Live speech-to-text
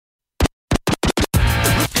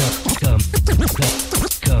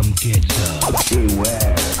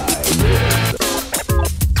everywhere I live.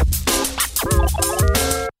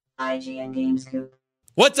 IGN Games Coop.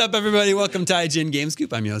 What's up, everybody? Welcome to IGN Game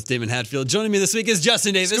Scoop. I'm your host, Damon Hatfield. Joining me this week is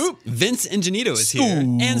Justin Davis. Scoop. Vince Ingenito is here.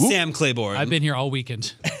 And Sam Claiborne. I've been here all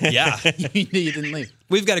weekend. Yeah. You didn't leave.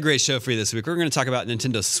 We've got a great show for you this week. We're going to talk about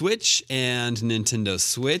Nintendo Switch and Nintendo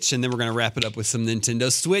Switch, and then we're going to wrap it up with some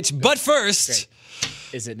Nintendo Switch. But first,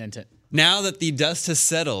 Is it Nintendo? now that the dust has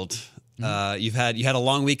settled, you had a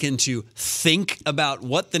long weekend to think about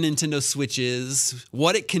what the Nintendo Switch is,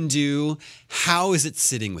 what it can do, how is it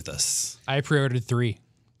sitting with us? I pre-ordered 3.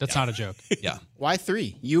 That's not a joke. Yeah. Why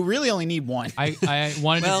 3? You really only need one. I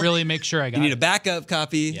wanted Well, to really make sure I got You need a it. backup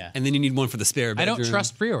copy, Yeah. and then you need one for the spare I bedroom. don't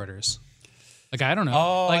trust pre-orders. Like, I don't know.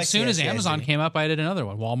 Oh, like, I as soon see, as I see, I Amazon see. came up, I did another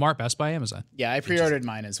one. Walmart, Best Buy, Amazon. Yeah, I pre-ordered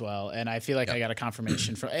mine as well, and I feel like I got a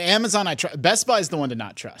confirmation from Amazon. Best Buy is the one to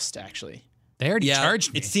not trust, actually. They already Yeah,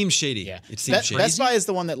 charged me. it seems shady. Yeah, It seems shady. Best Buy is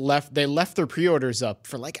the one that left. They left their pre-orders up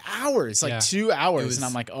for like hours, like Yeah. 2 hours, was- and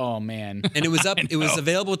I'm like, oh man. And it was up. It was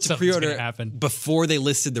available to Something's pre-order gonna happen. before they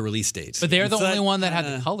listed the release date. but they're the So only that one that had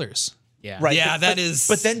kinda- the colors. Yeah, Right. Yeah, but, that but- is-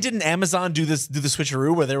 But then didn't Amazon do the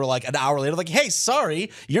switcheroo where they were like an hour later, like, hey,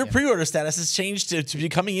 sorry, your pre-order status has changed to be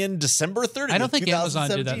coming in December 30th. I don't think Amazon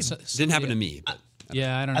did that. 2017. Didn't happen to me. But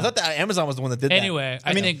Yeah, I don't know. I thought that Amazon was the one that did that. Anyway,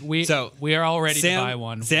 I think we are all ready Sam, to buy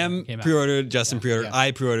one. when Sam it came out. pre-ordered. Justin pre-ordered. Yeah.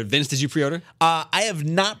 I pre-ordered. Vince, did you pre-order? I have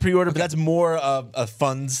not pre-ordered, but that's more of a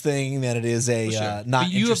funds thing than it is a not But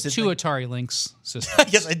you have interested 2 thing. Atari Lynx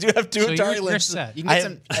systems. Yes, I do have 2 So Atari you're Lynx. set. You can I get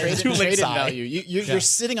have- some I have 2 trade-in Lynx Eye. value. You're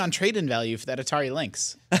sitting on trade-in value for that Atari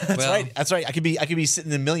Lynx. That's right. That's right. I could be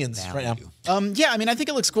sitting in millions right now. Yeah, I mean, I think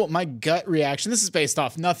it looks cool. My gut reaction, this is based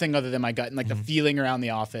off nothing other than my gut and like the feeling around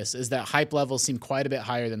the office, is that hype levels seem quite a bit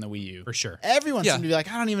higher than the Wii U. For sure. Everyone Yeah. seemed to be like,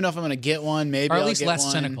 I don't even know if I'm going to get one. Maybe Or at I'll least get less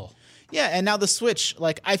one. cynical. Yeah, and now the Switch,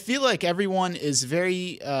 like I feel like everyone is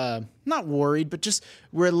very not worried, but just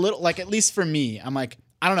we're a little like, at least for me, I'm like,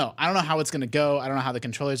 I don't know how it's gonna go. I don't know how the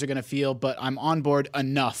controllers are gonna feel, but I'm on board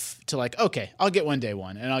enough to like, okay, I'll get one day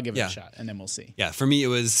one and I'll give it Yeah. a shot, and then we'll see. Yeah, for me, it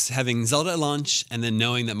was having Zelda at launch and then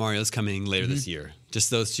knowing that Mario's coming later this year.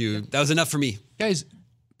 Just those two. That was enough for me. Guys,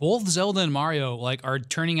 both Zelda and Mario are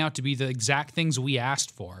turning out to be the exact things we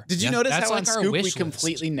asked for. Did you Yeah. notice That's how like on our Scoop wish we list.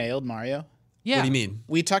 completely nailed Mario? Yeah. What do you mean?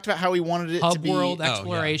 We talked about how we wanted it to Hub be world yeah.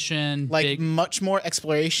 exploration, like big, much more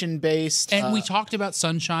exploration based. and we talked about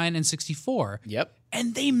Sunshine and 64. Yep.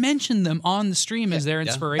 And they mentioned them on the stream as their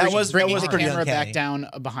inspiration. That was Bringing the pretty camera uncanny. back down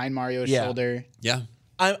behind Mario's Yeah. shoulder. Yeah.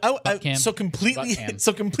 I cam. so completely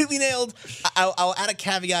Butt cam. nailed. I'll add a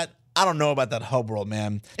caveat. I don't know about that hub world,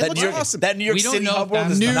 man. That looks New York, awesome. That New York We don't City know hub if world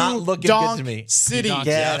that's is New not looking Donk good to me. City. Donk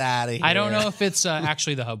Get out of here. I don't know if it's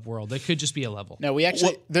actually the hub world. It could just be a level. No, we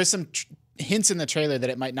actually there's some hints in the trailer that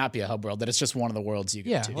it might not be a hub world, that it's just one of the worlds you go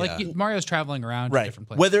Yeah, to. like Mario's traveling around to Right. different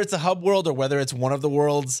places. Whether it's a hub world or whether it's one of the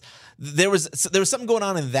worlds, there was something going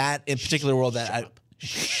on in that in particular world that I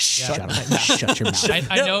shut your mouth.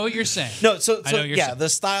 I know what you're saying. No, so I know what you're yeah,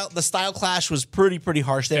 saying. the style clash was pretty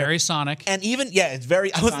harsh there. Very Sonic. and even it's very.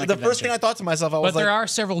 The first Adventure. thing I thought to myself, I was But there like, are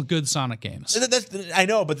several good Sonic games. I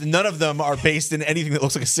know, but none of them are based in anything that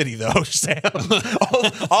looks like a city, though. Sam.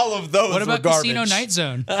 all of those. What about were garbage. Casino Night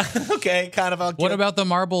Zone? Okay, kind of. What about the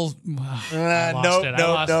Marble? I lost no, it. I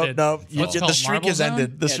no, lost no, it. no. What's it The called? streak Marble has Zone?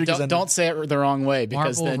 ended. The Yeah, streak has ended. don't say it the wrong way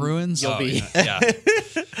because Marble then Ruins? you'll Oh, be. Yeah.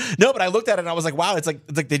 No, but I looked at it and I was like, wow, it's like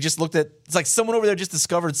they just looked at. It's like someone over there just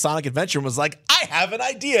discovered Sonic Adventure and was like, I have an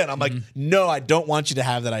idea, and I'm like, no, I don't want you to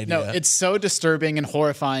have that idea. No, it's so disturbing and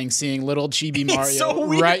horrifying seeing little chibi Mario so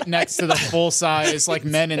weird. right next to the full size like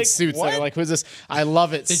men in Like, suits that what? are like, who's this? I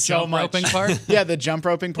love it The so jump much. roping part? Yeah, the jump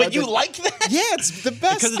roping part. But you like that? Yeah, it's the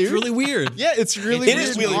best. Because it's dude. really weird. Yeah, it's really It weird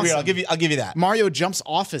is really and weird. awesome. I'll give you that. Mario jumps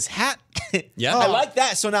off his hat. Yeah. I like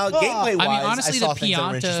that. So now, gameplay wise, I mean, honestly, saw the things that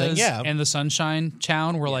were interesting. Piantas Yeah. and the Sunshine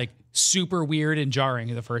Town were like super weird and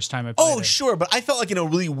jarring the first time I played Oh, it. sure, but I felt like in a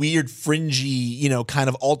really weird, fringy, kind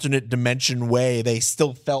of alternate dimension way, they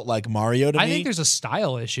still felt like Mario to me. I think there's a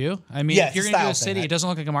style issue. I mean, Yeah, if you're it's a going to do a style city, thing. it doesn't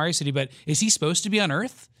look like a Mario city, but is he supposed to be on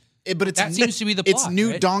Earth? But it's That seems to be the It's plot,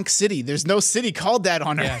 New right? Donk City. There's no city called that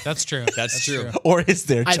on Yeah, Earth. that's true. That's true. or is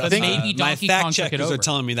there? I Just think- Maybe My Donkey fact Kong took it checkers over. are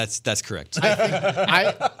telling me that's correct.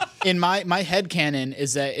 I in my head canon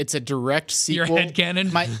is that it's a direct Your sequel.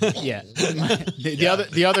 headcanon?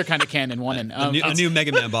 The other kind of canon one in a new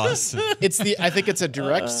Mega Man boss. I think it's a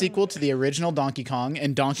direct sequel to the original Donkey Kong,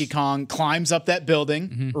 and Donkey Kong climbs up that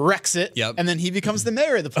building, wrecks it, Yep. and then he becomes the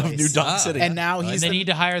mayor of the place. New Donk City. And now And he's they the, need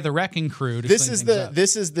to hire the wrecking crew to this clean is things the up.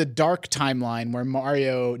 this is the dark timeline where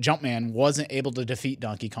Mario Jumpman wasn't able to defeat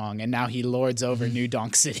Donkey Kong, and now he lords over New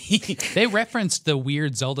Donk City. They referenced the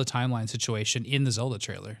weird Zelda timeline situation in the Zelda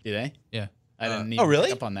trailer. Do they? Yeah. I didn't Oh, even really?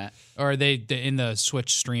 pick up on that. Or they in the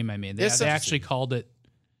Switch stream. I mean, they There's some- actually called it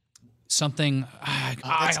something.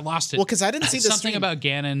 I lost it. Well, 'cause I didn't see the something stream. about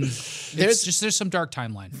Ganon. There's some dark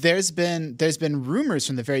timeline. There's been rumors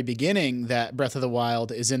from the very beginning that Breath of the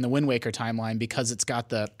Wild is in the Wind Waker timeline because it's got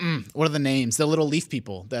the what are the names? The little leaf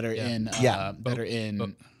people that are in that are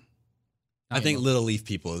in I think Little Leaf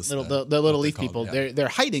People is the what little they're leaf called, people. yeah. They're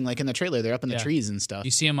hiding like in the trailer. They're up in the Yeah. trees and stuff.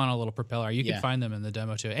 You see them on a little propeller. You can Yeah. find them in the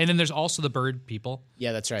demo too. And then there's also the bird people.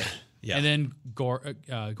 Yeah, that's right. Yeah. And then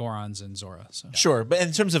Gorons and Zora. So. Sure, but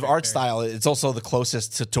in terms of art style, it's also the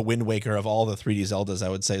closest to Wind Waker of all the 3D Zeldas, I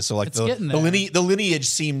would say. So like It's getting there. the lineage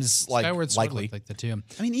seems like Skyward Sword likely. looked like the two.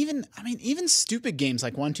 I mean, even stupid games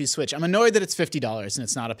like 1-2 Switch. I'm annoyed that it's $50 and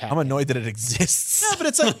it's not a pack. I'm annoyed that it exists. No, but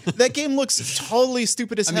it's like that game looks totally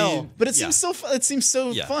stupid as hell. mean, But it yeah. seems so. It seems so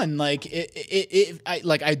Yeah. fun. Like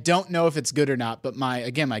I don't know if it's good or not. But my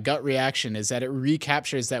gut reaction is that it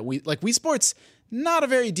recaptures that Wii Sports. Not a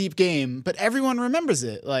very deep game, but everyone remembers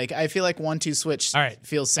it. Like I feel like 1-2 Switch. All right.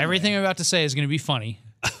 feels similar. Everything I'm about to say is going to be funny,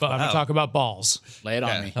 but I'm going to talk about balls. Lay it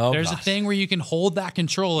on me. Oh, There's a gosh. thing where you can hold that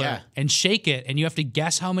controller Yeah. and shake it, and you have to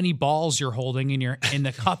guess how many balls you're holding in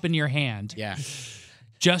the cup in your hand. Yeah.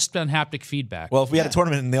 Just on haptic feedback. Well, if we had a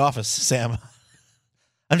tournament in the office, Sam.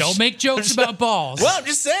 Don't make jokes about balls. Well, I'm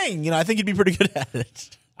just saying, I think you'd be pretty good at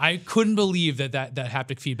it. I couldn't believe that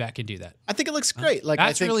haptic feedback can do that. I think it looks great. Like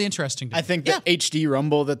That's I think, really interesting. To I me. think the HD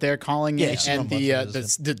Rumble that they're calling it, HD and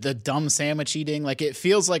Rumble, the dumb sandwich eating, like it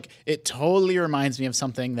feels like it totally reminds me of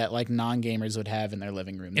something that like non-gamers would have in their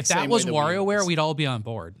living room. if the that same was way the Wii WarioWare, was. we'd all be on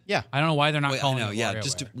board. Yeah. I don't know why they're not Wait, I calling know, it yeah, WarioWare.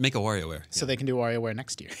 just to make a WarioWare. so they can do WarioWare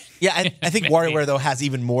next year. Yeah, I think WarioWare though has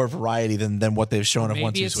even more variety than what they've shown of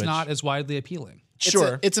Maybe 1-2 it's Switch. not as widely appealing.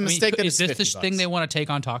 Sure. it's a I mean, mistake that is it's this the $50. thing they want to take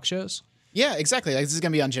on talk shows? Yeah, exactly. Like, this is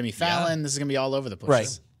gonna be on Jimmy Fallon. This is gonna be all over the place.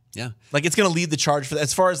 Right. Yeah. Like it's going to lead the charge for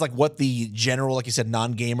as far as like what the general, like you said,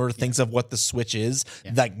 non-gamer thinks of what the Switch is.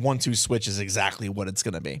 Like 1-2 Switch is exactly what it's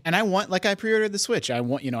going to be. And I pre-ordered the Switch. I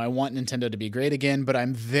want Nintendo to be great again, but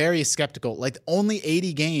I'm very skeptical. Like only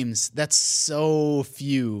 80 games, that's so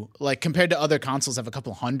few. Like compared to other consoles have a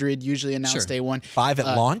couple hundred usually announced Sure. day one. 5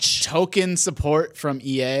 at launch. Token support from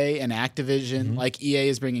EA and Activision. Like EA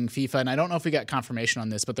is bringing FIFA, and I don't know if we got confirmation on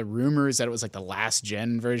this, but the rumors that it was like the last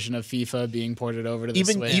gen version of FIFA being ported over to the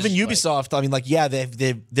Switch. Even Ubisoft, I mean, like, yeah,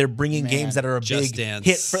 they're bringing games that are a Just big Dance.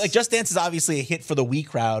 hit for like Just Dance is obviously a hit for the Wii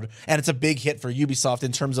crowd, and it's a big hit for Ubisoft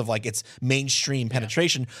in terms of like its mainstream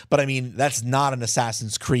penetration. But I mean, that's not an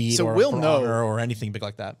Assassin's Creed So or we'll For know- Honor or anything big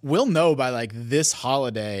like that. We'll know by like this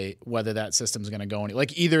holiday whether that system's going to go any.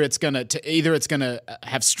 Like either it's going to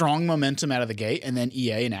have strong momentum out of the gate, and then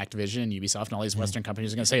EA and Activision and Ubisoft and all these Western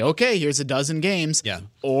companies are going to say, okay, here's a dozen games. Yeah.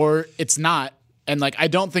 Or it's not. And like I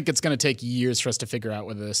don't think it's going to take years for us to figure out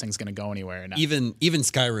whether this thing's going to go anywhere or not. Even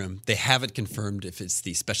Skyrim, they haven't confirmed if it's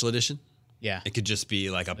the special edition. Yeah. It could just be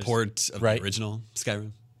like a port of Right. the original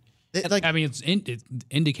Skyrim. Like I mean,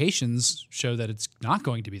 indications show that it's not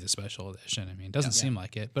going to be the special edition. I mean, it doesn't seem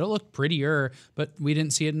like it, but it looked prettier. But we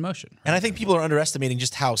didn't see it in motion. And I think people are underestimating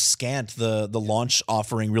just how scant the launch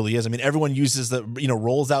offering really is. I mean, everyone uses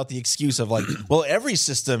rolls out the excuse of like, well, every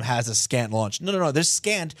system has a scant launch. No. There's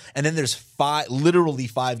scant, and then there's literally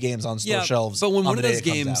five games on store shelves. but when on one the of day those it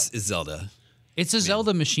comes games out. is Zelda, It's a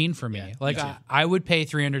Zelda machine for me. Like I would pay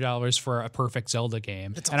 $300 for a perfect Zelda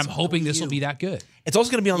game, and I'm also hoping Wii this will U. be that good. It's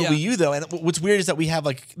also going to be on the Yeah. Wii U though, and what's weird is that we have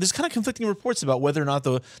like there's kind of conflicting reports about whether or not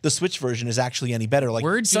the Switch version is actually any better. Like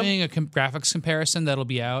We're doing a graphics comparison that'll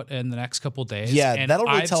be out in the next couple days. Yeah, and that'll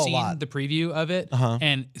really I've tell a seen lot. the preview of it,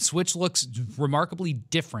 and Switch looks remarkably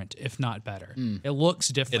different, if not better. It looks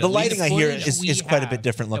different. The At lighting, least I hear, footage is we quite a bit have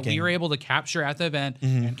different that looking. We were able to capture at the event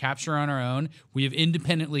and capture on our own. We have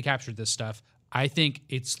independently captured this stuff. I think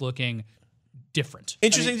it's looking different.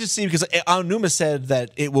 Interesting to see because Aonuma said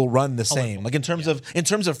that it will run the same. Like in terms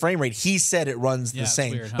of frame rate, he said it runs the it's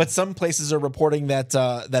same. weird, huh? But some places are reporting that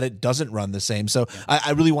it doesn't run the same. So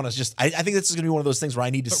I really want to just I think this is going to be one of those things where I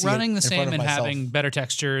need to But see running it the in front same of and myself. having better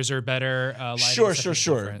textures or better lighting. Sure. stuff is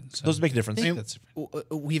different. So Those make a difference. I think that's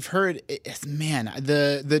we've heard, man,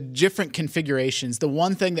 the different configurations. The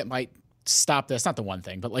one thing that might stop this, not the one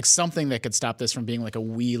thing, but like something that could stop this from being like a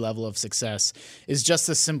Wii level of success is just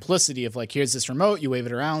the simplicity of like, here's this remote, you wave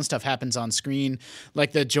it around, stuff happens on screen.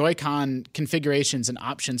 Like the Joy-Con configurations and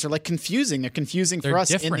options are like confusing. They're confusing They're for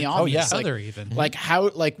us in different the from audience. each Like, other even. like how,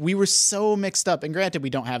 like we were so mixed up, and granted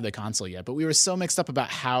we don't have the console yet, but we were so mixed up about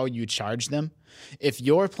how you charge them. If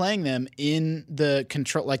you're playing them in the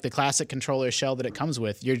control, like the classic controller shell that it comes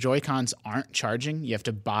with, your Joy-Cons aren't charging. You have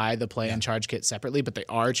to buy the play and charge kit separately, but they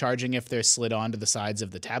are charging if they're slid onto the sides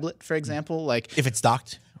of the tablet, for example. Like if it's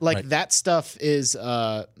docked. like Right. that stuff is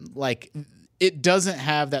like it doesn't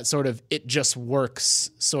have that sort of it just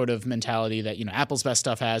works sort of mentality that Apple's best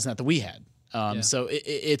stuff has, and that the Wii had. So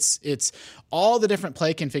it's all the different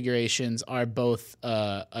play configurations are both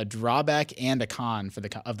a drawback and a con for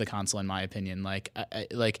the console, in my opinion. Like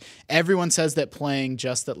everyone says that playing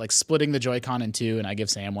just that, like splitting the Joy-Con in two, and I give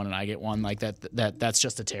Sam one and I get one, like that's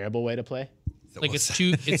just a terrible way to play. Like it's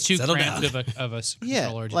too Settle cramped down. of a Yeah,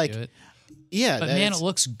 controller to like, do it. Yeah, But man, it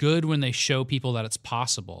looks good when they show people that it's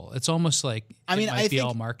possible. It's almost like I mean, it I might be think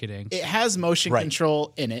all marketing. it has motion Right.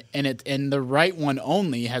 control in it, and the right one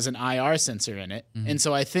only has an IR sensor in it. Mm-hmm. And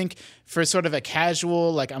so I think for sort of a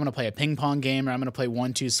casual, like I'm going to play a ping pong game or I'm going to play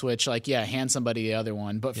 1-2 switch, like hand somebody the other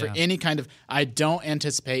one. But for Yeah. any kind of, I don't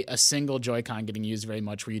anticipate a single Joy-Con getting used very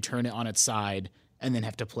much where you turn it on its side and then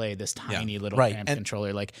have to play this tiny little Right. cramped And-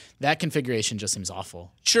 controller. Like that configuration just seems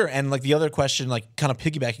awful. Sure. And like the other question, like kind of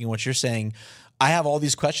piggybacking on what you're saying, I have all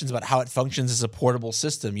these questions about how it functions as a portable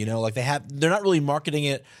system. Like they're not really marketing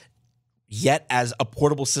it yet as a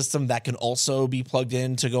portable system that can also be plugged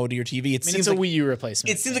in to go to your TV. It I mean, seems it's a like Wii U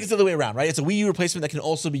replacement. It seems like it's the other way around, right? It's a Wii U replacement that can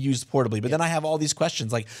also be used portably. But then I have all these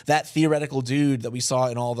questions, like that theoretical dude that we saw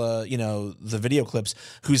in all the, the video clips,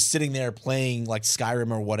 who's sitting there playing like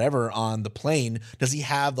Skyrim or whatever on the plane. Does he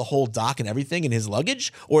have the whole dock and everything in his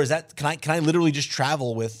luggage, or is that can I literally just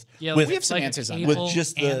travel with? Yeah, we have some like a answers on that. cable With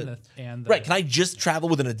just and right? Can I just travel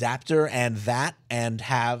with an adapter and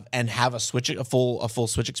have a switch, a full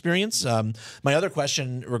Switch experience? My other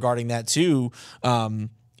question regarding that too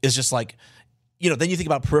is just like, then you think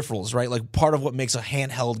about peripherals, right? Like part of what makes a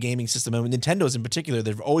handheld gaming system, and Nintendo's in particular,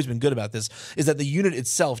 they've always been good about this, is that the unit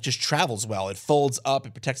itself just travels well. It folds up,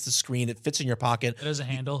 it protects the screen, it fits in your pocket. It has a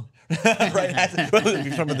handle. Right? If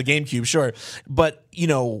you're talking about the GameCube, sure. But,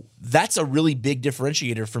 that's a really big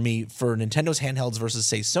differentiator for me for Nintendo's handhelds versus,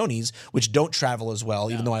 say, Sony's, which don't travel as well,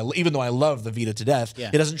 even though I love the Vita to death,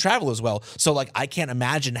 Yeah. it doesn't travel as well. So, like, I can't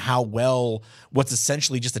imagine how well what's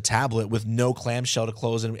essentially just a tablet with no clamshell to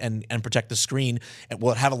close and protect the screen, and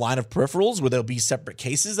will it have a line of peripherals where there'll be separate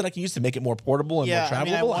cases that I can use to make it more portable and more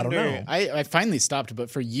travelable? I don't know. I finally stopped, but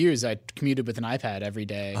for years I commuted with an iPad every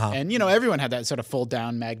day, and everyone had that sort of fold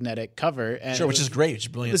down magnetic cover, and Sure, it which was- is great. Which is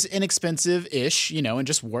It brilliant. was inexpensive-ish, and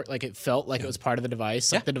just worked like it felt like it was part of the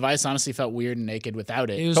device. Like the device honestly felt weird and naked without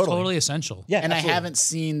it. It was totally essential. Yeah, and absolutely. I haven't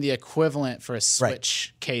seen the equivalent for a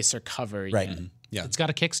Switch case or cover Right. yet. Yeah. It's got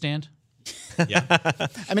a kickstand.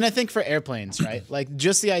 I mean, I think for airplanes, right? Like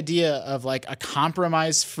just the idea of like a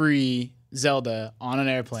compromise-free Zelda on an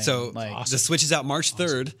airplane. So like, the Switch is out March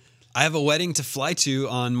 3rd. I have a wedding to fly to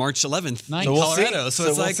on March 11th Nice. in So we'll see. Colorado. So, So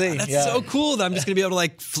it's we'll like, see. that's Yeah. so cool that I'm just going to be able to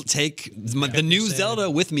like take the new Zelda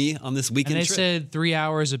with me on this And weekend they trip. said 3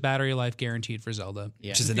 hours of battery life guaranteed for Zelda.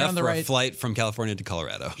 Yeah. which is If you're enough on the for a right- flight from California to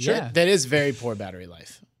Colorado. Yeah. that is very poor battery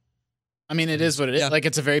life. I mean, it is what it is. Yeah. Like,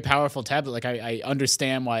 it's a very powerful tablet. Like, I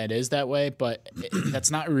understand why it is that way, but that's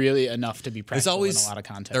not really enough to be There's practical always in a lot of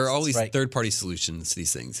contexts. there are always Right. third-party solutions to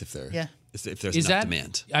these things if they're Yeah. if there's Is enough that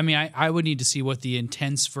demand. I mean, I would need to see what the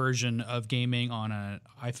intense version of gaming on an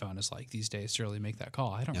iPhone is like these days to really make that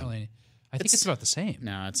call. I don't really. I think it's about the same.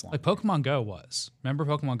 No, it's long. Like Pokemon Go was. Remember,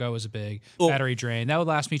 Pokemon Go was a big battery drain. That would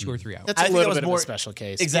last me 2 or 3 hours. That's I a think little that was bit more- of a special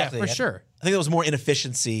case. Exactly. Yeah, for sure. I think there was more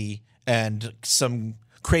inefficiency and some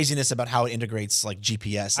craziness about how it integrates like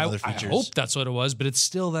GPS and other I features. hope that's what it was, but it's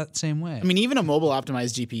still that same way. I mean, even a mobile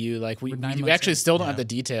optimized GPU, like we 9 we months actually in. still don't have the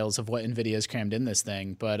details of what NVIDIA has crammed in this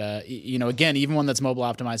thing. But, again, even one that's mobile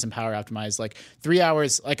optimized and power optimized, like 3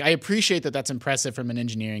 hours, like I appreciate that that's impressive from an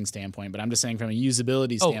engineering standpoint, but I'm just saying from a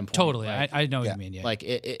usability oh, standpoint. totally. Like, I know what you mean. Yeah. like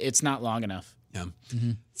it's not long enough. Yeah.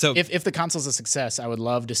 Mm-hmm. So If the console's a success, I would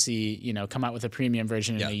love to see, come out with a premium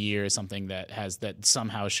version in Yeah. a year or something that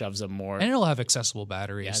somehow shoves a more, and it'll have accessible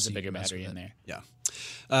batteries. has so a you bigger can mess battery with in it. there.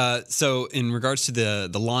 yeah. So in regards to the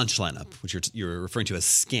launch lineup, which you're referring to as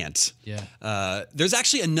scant, there's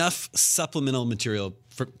actually enough supplemental material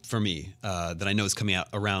for me that I know is coming out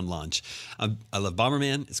around launch. I love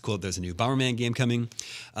Bomberman. It's cool that there's a new Bomberman game coming.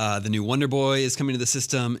 The new Wonder Boy is coming to the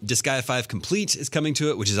system. Disgaea 5 Complete is coming to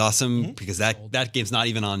it, which is awesome because that game's not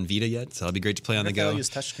even on Vita yet, so it'll be great to play on the I'll go. use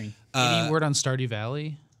touchscreen. Any word on Stardew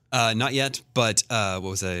Valley? Not yet, but what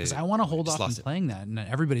was I? I want to hold just off on lost it. playing that, and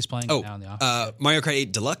everybody's playing it now in the office. Mario Kart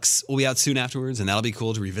 8 Deluxe will be out soon afterwards, and that'll be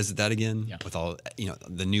cool to revisit that again with all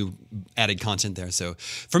the new added content there. So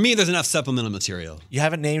for me, there's enough supplemental material. You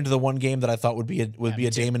haven't named the one game that I thought would be a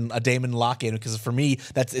Damon lock-in, because for me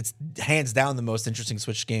it's hands down the most interesting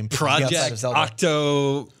Switch game outside of Project Zelda.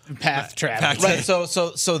 Octo. Path travel. Right,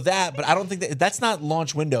 so that, but I don't think that's not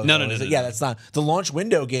launch window. No, though, no, is no, it? no, Yeah, no. that's not the launch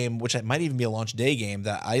window game, which might even be a launch day game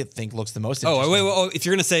that I think looks the most Oh, interesting. wait, if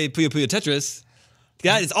you're gonna say Puyo Puyo Tetris,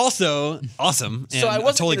 That is also awesome. And So I a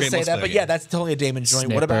wasn't totally going to great say that, multiplayer but game. yeah, that's totally a Damon joint.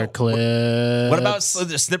 Snipper What about clips. What about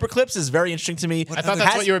the Snipper Clips? Is very interesting to me. I thought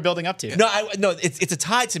that's what you were building up to. No, it's a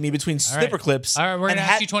tie to me between Snipper Clips. All right, we're and gonna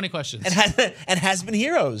ask you 20 questions. and Has Been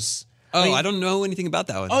Heroes. Oh, I don't know anything about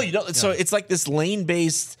that one. Oh, you don't. So it's like this lane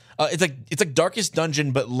based. It's like Darkest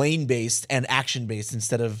Dungeon, but lane based and action based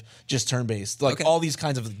instead of just turn based. Like Okay. all these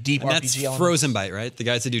kinds of deep And that's RPG elements. Frozen Byte, right? The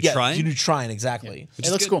guys that do Yeah, Trine. you do Trine exactly. Which It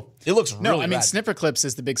is looks good. cool. It looks No, really I mean rad. Snipper Clips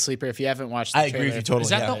is the big sleeper. If you haven't watched, the I agree with trailer you totally. Is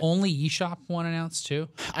that yeah. the only eShop one announced too?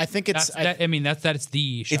 I think it's. That's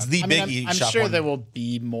the eShop. It's the I big mean, I'm eShop sure one. there will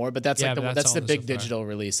be more, but that's Yeah, like but that's that's the all big so far. digital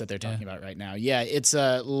release that they're talking about right now. Yeah, it's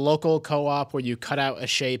a local co-op where you cut out a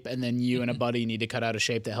shape, and then you and a buddy need to cut out a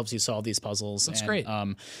shape that helps you solve these puzzles. That's and, great.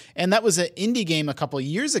 And that was an indie game a couple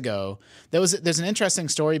years ago. There's an interesting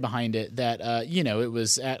story behind it that it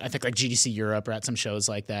was at I think like GDC Europe or at some shows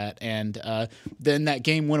like that, and then that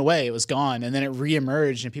game went away. It was gone, and then it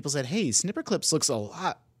reemerged, and people said, "Hey, Snipper Clips looks a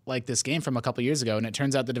lot like this game from a couple years ago," and it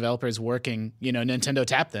turns out the developers working, Nintendo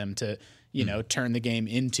tapped them to, turn the game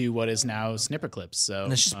into what is now Snipper Clips. So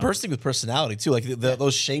And it's just bursting with personality too. Like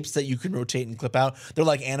those shapes that you can rotate and clip out, they're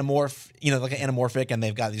like like anamorphic, and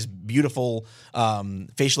they've got these beautiful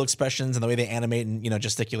facial expressions and the way they animate and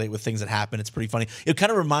gesticulate with things that happen. It's pretty funny. It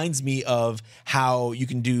kind of reminds me of how you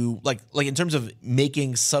can do like in terms of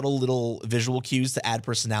making subtle little visual cues to add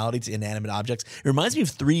personality to inanimate objects. It reminds me of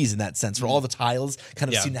Threes in that sense, where all the tiles kind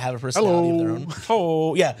of Yeah. seem to have a personality of their own.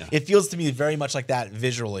 Oh, yeah. It feels to me very much like that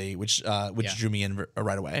visually, which drew me in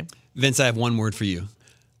right away. Vince, I have one word for you.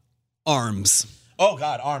 Arms. Oh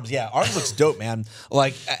God, Arms! Yeah, Arms looks dope, man.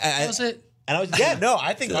 Like, Was it? And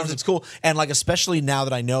I think Arms looks cool, and like especially now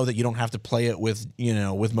that I know that you don't have to play it with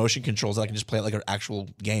with motion controls, I can just play it like an actual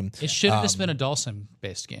game. It should have just been a Dawson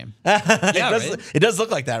based game. It does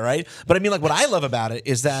look like that, right? But I mean, like what I love about it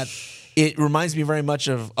is that it reminds me very much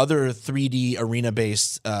of other 3D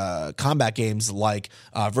arena-based combat games like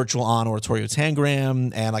Virtual On or Oratorio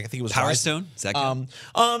Tangram, and like I think it was Power Rise- Stone? Is that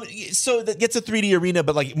good? So that gets a 3D arena,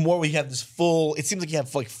 but like more, we have this full. It seems like you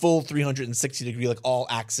have like full 360 degree, like all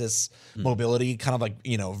axis mobility, kind of like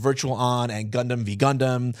Virtual On and Gundam v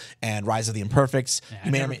Gundam and Rise of the Imperfects. I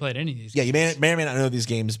never played any of these. Yeah, you may or may not know these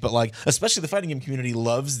games, but like especially the fighting game community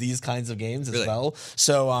loves these kinds of games as Really? well.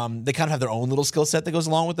 So they kind of have their own little skill set that goes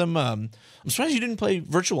along with them. I'm surprised you didn't play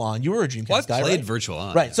Virtual On. You were a Dreamcast Well, I've guy, played right? Virtual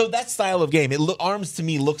On, right? yeah. So that style of game, Arms to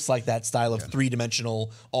me looks like that style of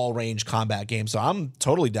three-dimensional, all-range combat game. So I'm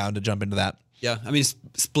totally down to jump into that. Yeah, I mean,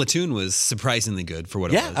 Splatoon was surprisingly good for what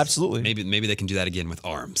it Yeah, was. absolutely. Maybe they can do that again with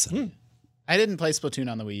Arms. I didn't play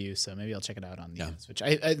Splatoon on the Wii U, so maybe I'll check it out on the Switch.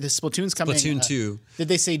 The Splatoon's coming. Splatoon 2. Did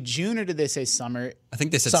they say June or did they say summer? I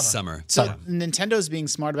think they said summer. So Nintendo's being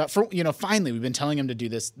smart about finally we've been telling them to do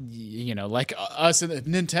this, like us and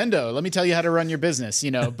Nintendo. Let me tell you how to run your business,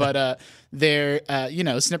 but they're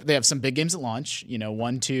they have some big games at launch,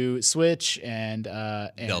 1, 2, Switch and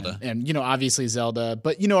Zelda. and obviously Zelda,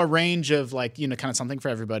 but a range of like kind of something for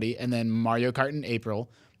everybody, and then Mario Kart in April.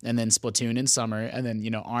 And then Splatoon in summer, and then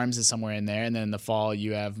Arms is somewhere in there, and then in the fall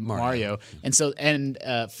you have Mario. And so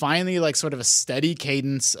finally like sort of a steady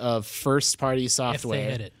cadence of first party If software.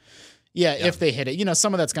 they hit it. Yeah, if they hit it.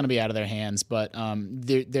 Some of that's going to be out of their hands, but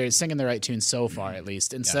they're singing the right tune so far, at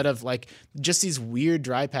least. Instead of like just these weird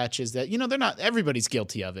dry patches that they're not. Everybody's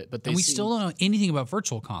guilty of it, but And we still don't know anything about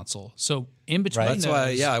Virtual Console. So in between, Right. That's why,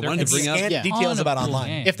 I there wanted could to bring be up. And Yeah. details about online.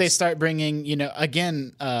 games. if they start bringing,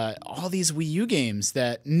 again, all these Wii U games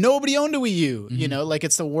that nobody owned a Wii U, like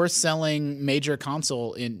it's the worst selling major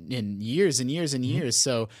console in years and years and years.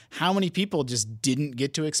 So how many people just didn't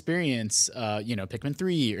get to experience, Pikmin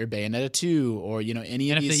 3 or Bayonetta 2 or, any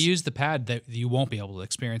of And if these. they use the pad, that you won't be able to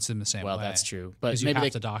experience them the same way. Well, that's true. But 'Cause you maybe have they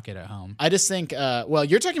to dock it at home. I just think,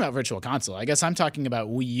 you're talking about Virtual Console. I guess I'm talking about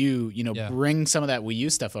Wii U. Yeah. Bring some of that Wii U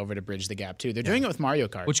stuff over to bridge the gap too. They're doing it with Mario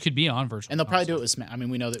Kart, Which could be on Virtual and they'll probably do Console. it with Smash. I mean,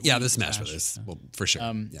 we know that. Yeah, Wii the U- Smash Brothers, well, for sure. Yeah.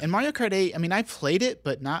 And Mario Kart 8. I mean, I played it,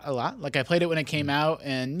 but not a lot. Like I played it when it came out,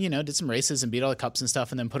 and did some races and beat all the cups and stuff,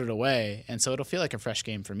 and then put it away. And so it'll feel like a fresh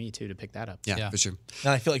game for me too to pick that up. Yeah, Yeah. for sure.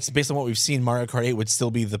 And I feel like based on what we've seen, Mario Kart 8 would still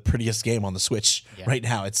be the prettiest game on the Switch right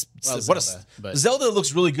now. Zelda, but- Zelda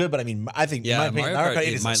looks really good, but I mean, I think in Yeah, my opinion, Mario Kart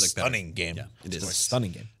 8 is might a look better. stunning game. Yeah, it is. It's a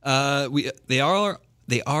stunning game.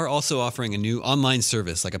 They are also offering a new online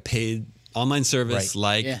service, like a paid online service, Right.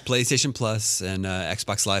 like Yeah. PlayStation Plus and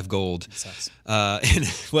Xbox Live Gold. sucks. And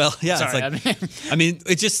well, yeah, Sorry, it's like, I mean,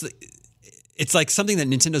 it just it's like something that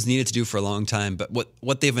Nintendo's needed to do for a long time, but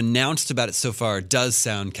what they've announced about it so far does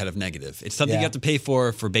sound kind of negative. It's something you have to pay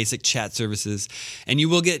for basic chat services, and you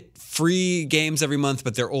will get free games every month,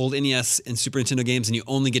 but they're old NES and Super Nintendo games, and you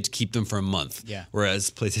only get to keep them for a month. Yeah. Whereas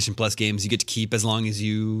PlayStation Plus games, you get to keep as long as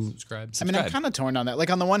you Subscribe. I mean, I'm kind of torn on that. Like,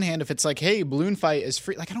 on the one hand, if it's like, hey, Balloon Fight is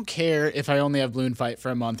free, like, I don't care if I only have Balloon Fight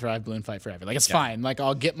for a month or I have Balloon Fight forever. Like, it's fine. Like,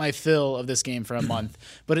 I'll get my fill of this game for a month,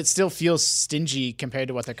 but it still feels stingy compared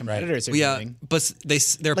to what their competitors are doing. But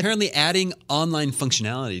they're apparently adding online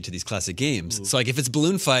functionality to these classic games. So, like, if it's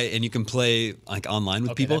Balloon Fight and you can play like online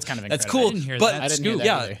with people, that's kind of that's incredible. cool. I didn't hear but that. I didn't hear that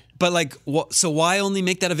yeah, either. but like, so why only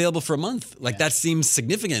make that available for a month? Like, that seems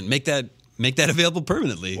significant. Make that available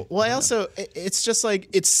permanently. Well, I also, it's just like,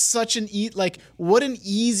 it's such an what an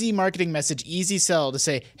easy marketing message, easy sell to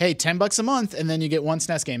say, hey, $10 a month, and then you get one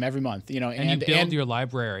SNES game every month, you know, and you build your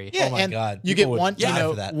library. yeah, my and God. you People get would one, die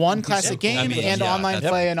for that. one classic game I mean, and yeah, online that's-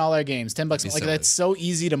 play and all our games, $10 a month. Like, so that's so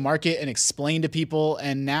easy to market and explain to people.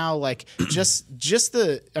 And now, like, just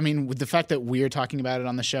with the fact that we're talking about it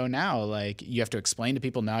on the show now, like, you have to explain to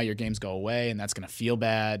people now your games go away, and that's going to feel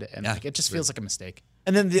bad, and like, it just feels like a mistake.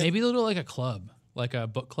 And then Maybe they'll do like a club, like a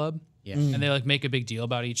book club. Yeah. And they like make a big deal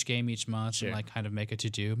about each game each month and like kind of make it to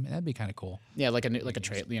do. That'd be kind of cool. Yeah, like a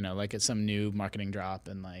trade, you know, like it's some new marketing drop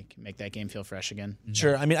and like make that game feel fresh again.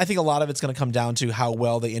 Sure. I mean, I think a lot of it's going to come down to how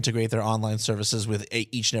well they integrate their online services with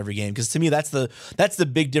each and every game. Because to me, that's the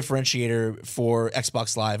big differentiator for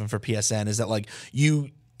Xbox Live and for PSN is that like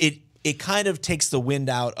it kind of takes the wind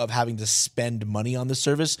out of having to spend money on the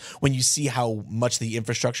service when you see how much the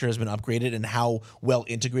infrastructure has been upgraded and how well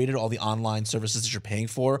integrated all the online services that you're paying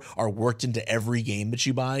for are worked into every game that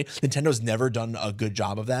you buy. Nintendo's never done a good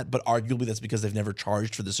job of that, but arguably that's because they've never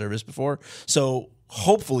charged for the service before. So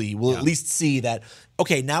hopefully we'll at least see that,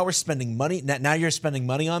 okay, now we're spending money. Now you're spending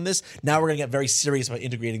money on this. Now we're going to get very serious about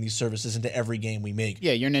integrating these services into every game we make.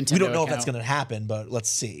 Yeah, your Nintendo We don't know if account. that's going to happen, but let's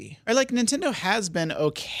see. Or like Nintendo has been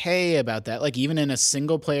okay about that. Like even in a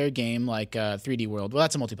single player game like 3D World. Well,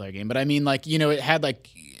 that's a multiplayer game, but I mean like, you know, it had like,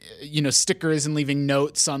 you know, stickers and leaving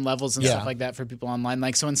notes on levels and stuff like that for people online.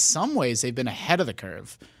 Like, so in some ways they've been ahead of the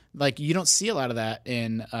curve. Like you don't see a lot of that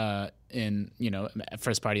in you know,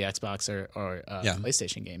 first party Xbox or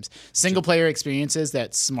PlayStation games. Single player experiences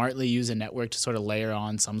that smartly use a network to sort of layer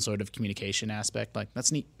on some sort of communication aspect. Like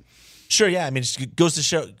that's neat. Sure, yeah. I mean, it just goes to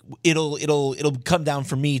show it'll come down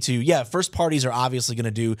for me to first parties are obviously going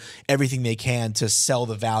to do everything they can to sell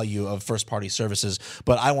the value of first party services,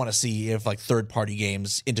 but I want to see if like third party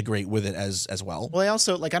games integrate with it as well. Well, I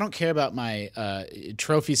also like I don't care about my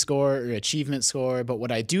trophy score or achievement score, but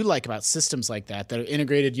what I do like about systems like that are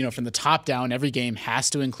integrated, you know, from the top down, every game has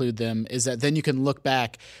to include them, is that then you can look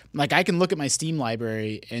back. Like I can look at my Steam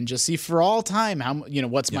library and just see for all time how, you know,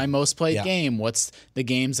 what's my most played game, what's the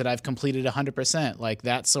games that I've completed 100%, like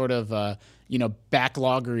that sort of you know,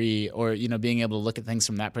 backloggery or, you know, being able to look at things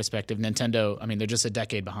from that perspective. Nintendo, I mean, they're just a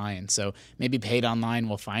decade behind. So maybe paid online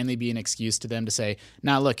will finally be an excuse to them to say,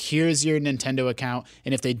 now look, here's your Nintendo account.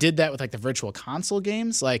 And if they did that with like the virtual console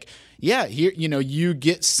games, like, yeah, here, you know, you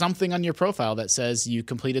get something on your profile that says you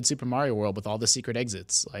completed Super Mario World with all the secret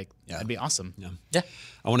exits. Like, that'd be awesome. Yeah.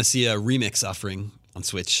 I want to see a remix offering on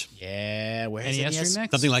Switch. Yeah, where's NES NES?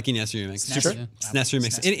 remix? Something like NES remix. SNES, Sure. yeah. SNES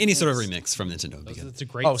remix. SNES Any sort of remix from Nintendo would be good. It's a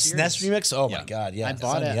great SNES series. remix? Oh my Yeah. god, yeah. I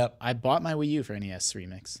bought Sign me it. up. I bought my Wii U for NES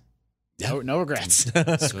remix. Yeah. No regrets.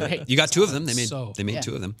 It's great. You got two of them. They made So-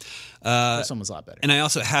 two of them. This one was a lot better. And I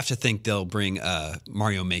also have to think they'll bring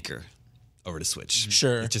Mario Maker over to Switch.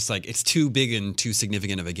 Sure. It's just like it's too big and too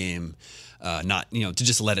significant of a game, not, you know, to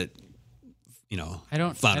just let it, you know,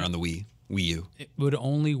 flounder on the Wii U. It would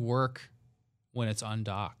only work when it's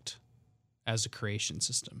undocked as a creation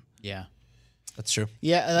system. Yeah. That's true.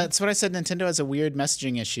 Yeah, that's what I said. Nintendo has a weird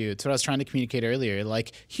messaging issue. It's what I was trying to communicate earlier.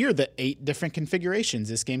 Like, here are the 8 different configurations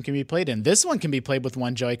this game can be played in. This one can be played with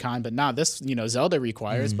one Joy-Con, but not this, you know, Zelda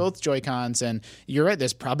requires both Joy-Cons. And you're right,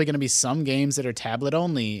 there's probably going to be some games that are tablet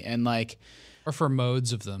only. And like, Or for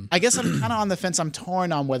modes of them. I guess I'm kind of on the fence. I'm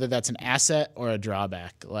torn on whether that's an asset or a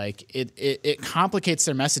drawback. Like it complicates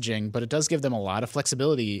their messaging, but it does give them a lot of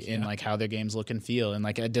flexibility in like how their games look and feel. And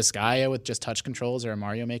like a Disgaea with just touch controls or a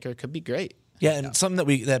Mario Maker could be great. Yeah, and something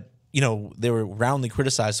that you know, they were roundly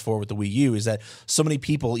criticized for with the Wii U is that so many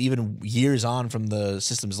people, even years on from the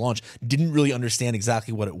system's launch, didn't really understand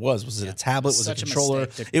exactly what it was. Was it a tablet? Was it a Such a controller?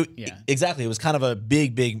 mistake Exactly. It was kind of a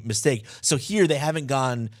big mistake. So here they haven't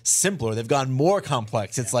gone simpler. They've gone more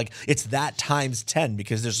complex. It's like it's that times 10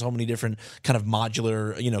 because there's so many different kind of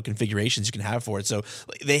modular, you know, configurations you can have for it. So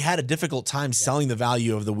they had a difficult time selling the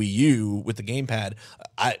value of the Wii U with the gamepad.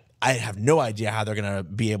 I have no idea how they're going to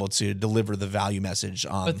be able to deliver the value message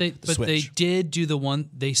on But they Switch. did do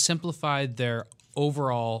they simplified their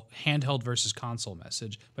overall handheld versus console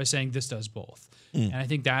message by saying this does both. And I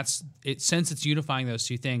think that's it. Since it's unifying those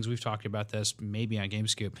two things, we've talked about this maybe on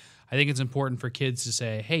GameScoop. I think it's important for kids to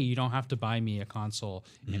say, "Hey, you don't have to buy me a console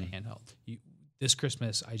and a handheld. This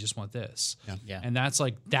Christmas, I just want this." Yeah. And that's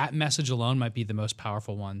like that message alone might be the most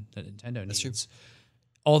powerful one that Nintendo needs.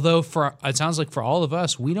 Although it sounds like for all of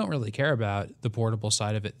us, we don't really care about the portable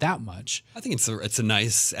side of it that much. I think it's a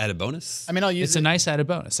nice added bonus. I mean, I'll use It's it. a nice added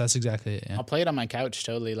bonus. That's exactly it. Yeah. I'll play it on my couch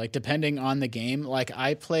totally. Like depending on the game, like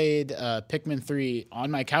I played Pikmin 3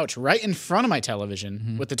 on my couch right in front of my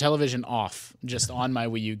television with the television off, just on my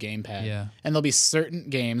Wii U gamepad. Yeah. And there'll be certain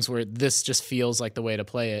games where this just feels like the way to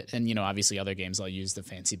play it. And obviously other games I'll use the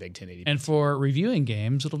fancy big 1080. And for reviewing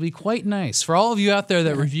games, it'll be quite nice. For all of you out there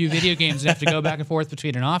that review video games and have to go back and forth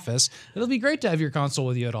between an office, it'll be great to have your console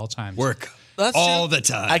with you at all times. Work That's all true. the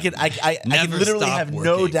time. I can Never literally stop have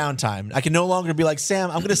no working. downtime. I can no longer be like, Sam,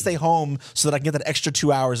 I'm going to stay home so that I can get that extra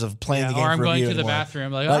 2 hours of playing the game Or I'm for going review to the anymore.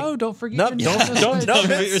 bathroom, like, Like, oh, don't forget No, your don't, Nintendo don't, Switch. no, Don't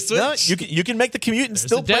forget your no, Switch. you can make the commute and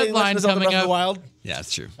still a play deadline Legend of Zelda coming Breath of up. the Wild. Yeah,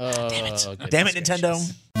 it's true. Damn it,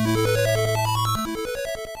 Nintendo.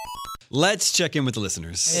 Let's check in with the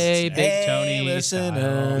listeners. Hey, Big Tony.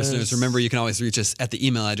 listeners. Listeners, remember you can always reach us at the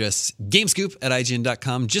email address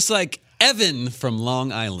gamescoop@ign.com, just like Evan from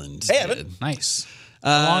Long Island. Hey, Evan. did. Nice. The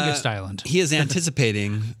longest island. He is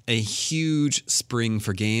anticipating a huge spring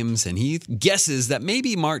for games, and he guesses that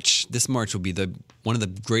maybe this March will be one of the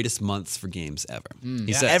greatest months for games ever.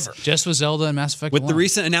 He says, ever. Just with Zelda and Mass Effect with the alone.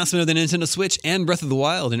 recent announcement of the Nintendo Switch and Breath of the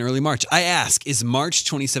Wild in early March, I ask, is March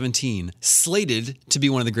 2017 slated to be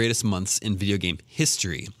one of the greatest months in video game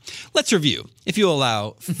history? Let's review. If you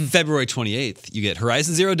allow February 28th, you get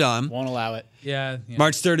Horizon Zero Dawn. Won't allow it. Yeah.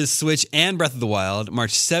 March 3rd is Switch and Breath of the Wild.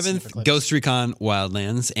 March 7th, Ghost Recon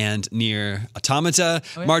Wildlands and Nier Automata.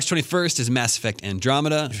 March 21st is Mass Effect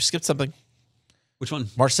Andromeda. You skipped something. Which one?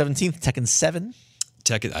 March 17th, Tekken 7.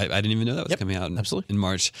 Tekken. I didn't even know that was coming out absolutely. in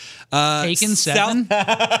March. Taken 7?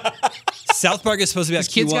 South Park is supposed to be at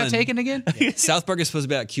Q1. Kids got taken again? South Park is supposed to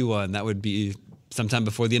be at Q1. That would be sometime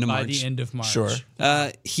before the end of By March. the end of March. Sure.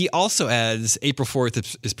 He also adds April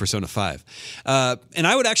 4th is Persona 5. And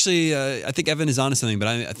I would actually, I think Evan is onto something, but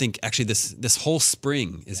I think actually this whole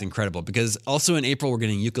spring is incredible because also in April we're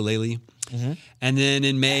getting Yooka-Laylee. And then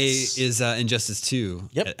in May is Injustice 2,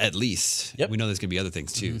 Yep. at least. Yep. We know there's going to be other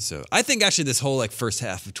things too. So I think actually this whole first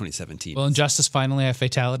half of 2017. Will Injustice finally have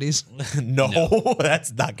fatalities? No,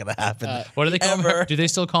 that's not going to happen. What do they call Ever. them? Do they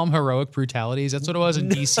still call them heroic brutalities? That's what it was in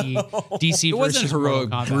DC. DC it wasn't versus heroic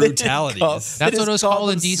Mortal Kombat. brutalities. That's They what it was just called called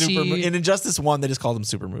in them DC. In Injustice 1, they just called them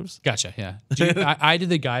super moves. Gotcha. Yeah. I did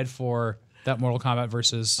the guide for that Mortal Kombat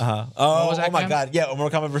versus. Oh, was that my game? God. Yeah,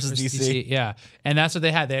 Mortal Kombat versus DC. Yeah, and that's what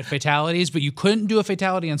they had. They had fatalities, but you couldn't do a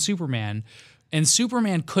fatality on Superman, and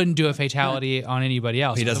Superman couldn't do a fatality on anybody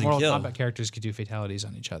else. He But doesn't the Mortal kill. Kombat characters could do fatalities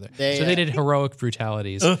on each other. So They, they did heroic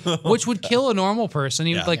brutalities, which would kill a normal person.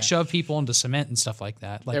 He would shove people into cement and stuff like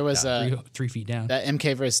that. Like There was, 3 feet down. That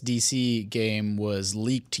MK vs. DC game was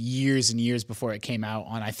leaked years and years before it came out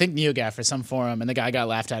on, I think, NeoGAF or some forum, and the guy got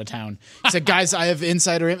laughed out of town. He said, guys, I have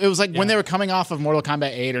insider. It was like when they were coming off of Mortal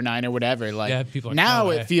Kombat 8 or 9 or whatever. Like, Yeah, people are like, now no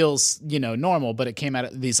way. it feels, normal, but it came out,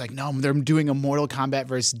 he's like, no, they're doing a Mortal Kombat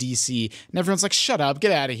versus DC. And everyone's like, shut up,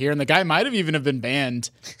 get out of here. And the guy might have even have been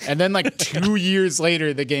banned. And then 2 years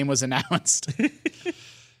later, the game was announced.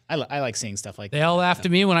 I like seeing stuff like that. They all laughed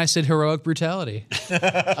at me when I said heroic brutality. In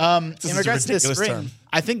is a regards to this ridiculous spring, term.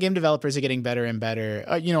 I think game developers are getting better and better.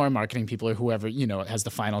 Our marketing people or whoever, has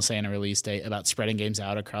the final say on a release date about spreading games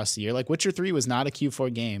out across the year. Like Witcher 3 was not a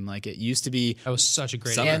Q4 game. Like it used to be. That was such a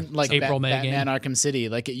great And like April, May Batman game. Arkham City,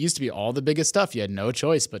 like it used to be all the biggest stuff. You had no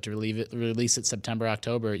choice but to release it September,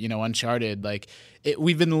 October. Uncharted. Like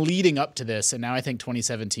we've been leading up to this, and now I think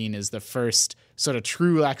 2017 is the first sort of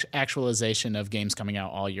true actualization of games coming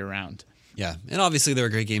out all year round. Yeah, and obviously there were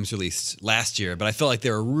great games released last year, but I felt like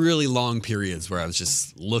there were really long periods where I was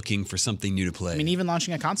just looking for something new to play. I mean, even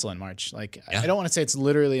launching a console in March, I don't want to say it's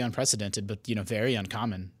literally unprecedented, but very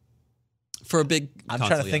uncommon. for a big I'm console,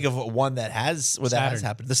 trying to think of one that has that has Saturn.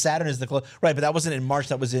 happened. The Saturn is the right, but that wasn't in March.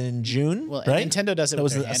 That was in June. Well, right? Nintendo does it That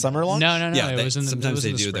with was their a summer handhelds. launch. No. Yeah, it was in the, sometimes it was they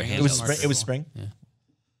in the do their spring. handheld It was March. spring. It was spring.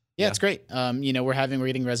 Yeah, it's great. We're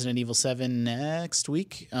getting Resident Evil 7 next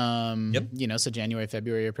week. Yep. So January,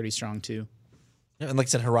 February are pretty strong too. Yeah, and like I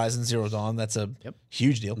said, Horizon Zero Dawn. That's a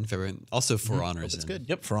huge deal. in February. Also, For Honor is It's in good.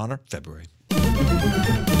 Yep, For Honor. February.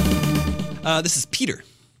 This is Peter.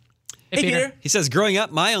 Hey, Peter. He says, growing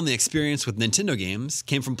up, my only experience with Nintendo games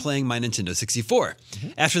came from playing my Nintendo 64.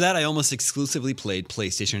 After that, I almost exclusively played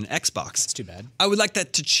PlayStation and Xbox. That's too bad. I would like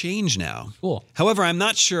that to change now. Cool. However, I'm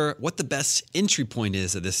not sure what the best entry point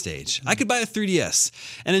is at this stage. I could buy a 3DS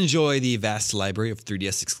and enjoy the vast library of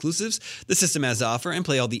 3DS exclusives the system has to offer and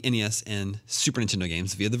play all the NES and Super Nintendo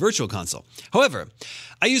games via the Virtual Console. However,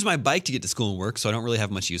 I use my bike to get to school and work, so I don't really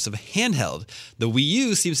have much use of a handheld. The Wii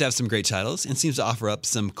U seems to have some great titles and seems to offer up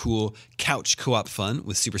some cool couch co-op fun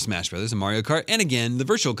with Super Smash Bros. And Mario Kart, and again, the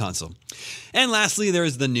Virtual Console. And lastly,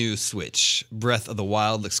 there's the new Switch. Breath of the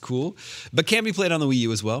Wild looks cool, but can be played on the Wii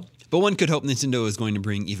U as well. But one could hope Nintendo is going to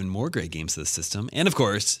bring even more great games to the system, and of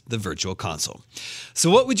course, the Virtual Console. So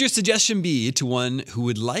what would your suggestion be to one who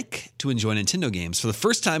would like to enjoy Nintendo games for the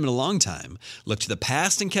first time in a long time? Look to the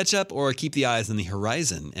past and catch up, or keep the eyes on the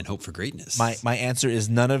horizon and hope for greatness? My answer is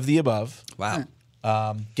none of the above. Wow.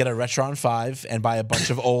 Get a Retron 5 and buy a bunch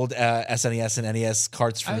of old SNES and NES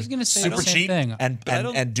carts for I was gonna say super the same cheap thing.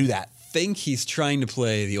 and do that. Think he's trying to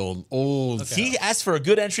play the old. He asked for a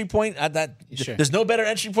good entry point. Sure. There's no better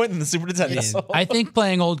entry point than the Super Nintendo. I think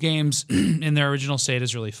playing old games in their original state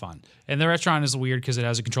is really fun. And the Retron is weird because it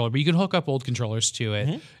has a controller, but you can hook up old controllers to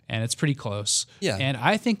it, and it's pretty close. Yeah. And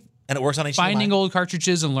I think And it works on HDMI. finding old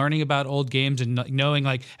cartridges and learning about old games and knowing,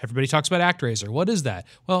 like, everybody talks about ActRaiser. What is that?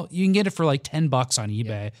 Well, you can get it for like $10 on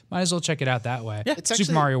eBay. Might as well check it out that way. It's Super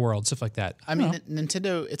actually- Mario World, stuff like that. I mean,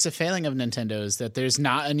 Nintendo. It's a failing of Nintendo's that there's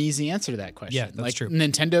not an easy answer to that question. Yeah, that's true.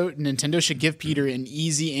 Nintendo should give Peter an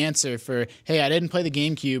easy answer for, hey, I didn't play the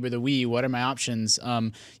GameCube or the Wii. What are my options?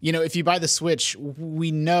 If you buy the Switch,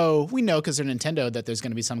 we know because they're Nintendo that there's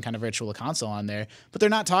going to be some kind of virtual console on there, but they're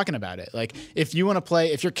not talking about it. Like, if you want to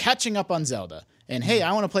play, if you're catching up on Zelda, and hey,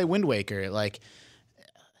 I want to play Wind Waker, like,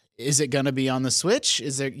 is it going to be on the Switch?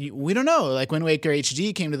 We don't know. Like, Wind Waker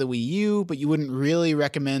HD came to the Wii U, but you wouldn't really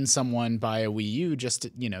recommend someone buy a Wii U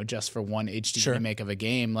just for one HD remake of a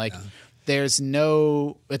game. Like, there's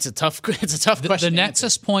no. It's a tough question. The to answer.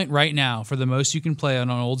 nexus point right now for the most you can play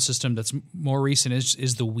on an old system that's more recent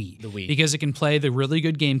is the Wii. The Wii. Because it can play the really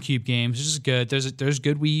good GameCube games, which is good. There's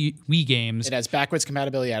good Wii games. It has backwards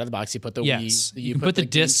compatibility out of the box. You put the Yes. Wii. You put the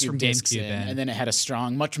discs GameCube from discs GameCube in, in. and then it had a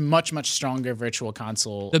strong, much stronger virtual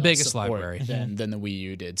console. The biggest support library. than the Wii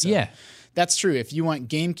U did. So Yeah. that's true. If you want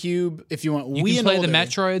GameCube, if you want You Wii can and play older, the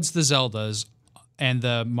Metroids, the Zeldas, and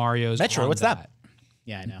the Marios. Metro, on what's that?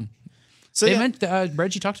 Yeah, I know. So They yeah, meant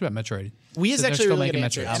Reggie talked about Metroid. Wii is So they're actually still really good making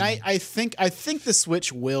answer, Metroids. and I think the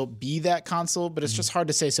Switch will be that console, but it's just hard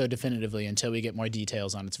to say so definitively until we get more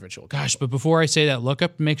details on its virtual console. Gosh, but before I say that, look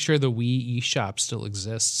up, make sure the Wii eShop still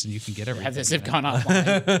exists and you can get everything. Have this have gone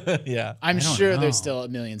offline? Yeah. I'm don't sure know. there's still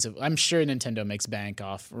millions of. I'm sure Nintendo makes bank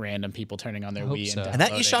off random people turning on their hope Wii so. and And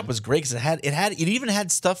that downloading. eShop was great because it even had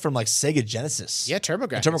stuff from like Sega Genesis. Yeah,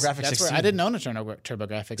 TurboGrafx. TurboGrafx That's 16. where I didn't own a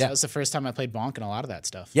TurboGrafx. Yeah. That was the first time I played Bonk and a lot of that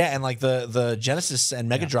stuff. Yeah, and like the Genesis and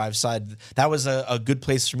Mega Drive side, that was a good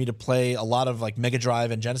place for me to play a lot of like Mega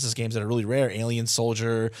Drive and Genesis games that are really rare. Alien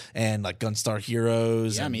Soldier and like Gunstar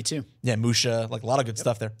Heroes. Yeah, and, me too. Yeah, Musha, like a lot of good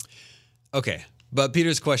stuff there. Okay. But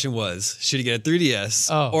Peter's question was, should he get a 3DS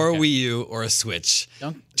Oh, or okay. a Wii U or a Switch?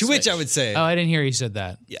 Don't- To which I Switch. would say, Oh, I didn't hear you said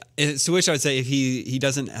that. yeah. To which I would say, if he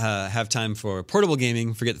doesn't have time for portable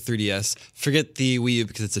gaming, forget the 3DS, forget the Wii U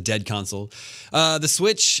because it's a dead console. The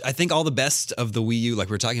Switch, I think all the best of the Wii U, like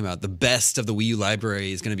we were talking about, the best of the Wii U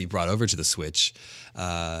library is going to be brought over to the Switch.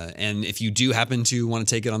 And if you do happen to want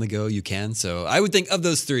to take it on the go, you can. So I would think of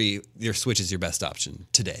those three, your Switch is your best option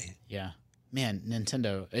today. Yeah. Man,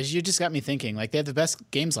 Nintendo, as you just got me thinking, like they have the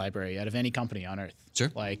best games library out of any company on earth.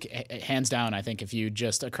 Sure. Like hands down, I think if you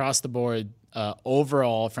just across the board,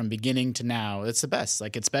 overall from beginning to now, it's the best.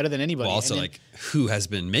 Like it's better than anybody. Well, also, And then like, who has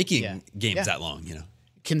been making Yeah. games Yeah. that long, you know?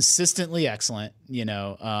 consistently excellent,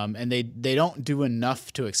 and they don't do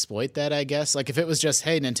enough to exploit that, I guess. Like if it was just,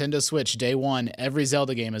 hey, Nintendo Switch, day one, every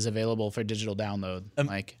Zelda game is available for digital download.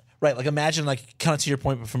 Right, like imagine, like kind of to your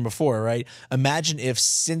point from before, right? Imagine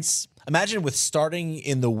with starting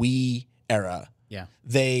in the Wii era, Yeah.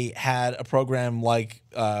 they had a program like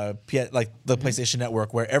the PlayStation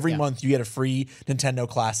Network, where every Yeah. month you get a free Nintendo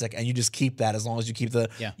Classic, and you just keep that as long as you keep the.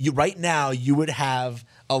 Yeah. You right now you would have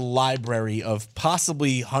a library of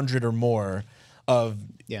possibly 100 or more of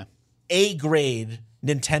Yeah. A-grade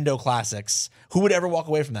Nintendo classics. Who would ever walk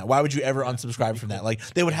away from that? Why would you ever unsubscribe from that? Like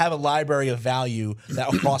they would have a library of value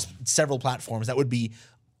that across several platforms that would be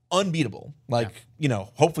unbeatable. Like,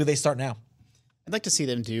 hopefully they start now. I'd like to see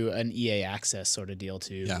them do an EA Access sort of deal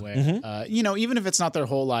too, Yeah. where even if it's not their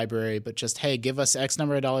whole library, but just hey, give us X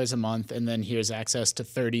number of dollars a month, and then here's access to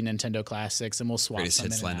 30 Nintendo classics, and we'll swap Greatest them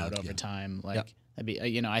in hits and lineup, out over yeah. time. Like that'd be,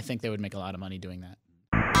 I think they would make a lot of money doing that.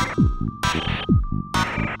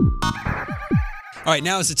 All right,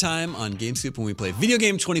 now is the time on GameScoop when we play Video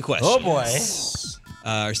Game 20 Questions. Oh boy.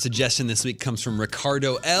 Our suggestion this week comes from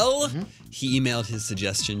Ricardo L. He emailed his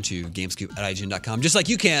suggestion to gamescoop@ign.com. Just like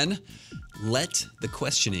you can, let the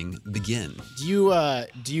questioning begin. Do you?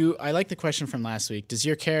 I like the question from last week. Does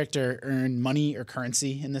your character earn money or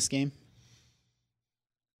currency in this game?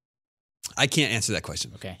 I can't answer that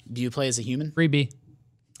question. Okay. Do you play as a human? Freebie.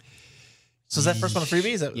 So is that first one a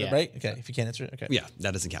freebie? Is that Yeah. right? Okay. If you can't answer it, okay. Yeah,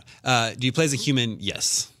 that doesn't count. Do you play as a human?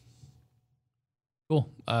 Yes. Cool.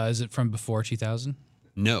 Is it from before 2000?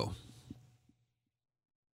 No.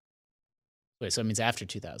 Wait, so it means after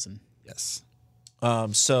 2000. Yes.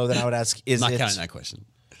 So then I would ask: Is Not it? counting that question.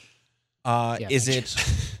 Is it?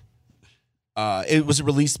 Was it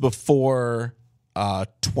released before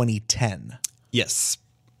 2010? Yes.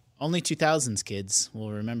 Only 2000s kids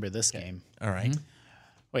will remember this game. All right.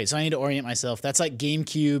 Wait, so I need to orient myself. That's like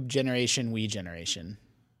GameCube generation, Wii generation.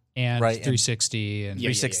 And Right, and 360 and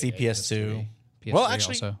 360, PS2. PS3 Well,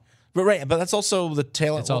 actually, also. but right, but that's also the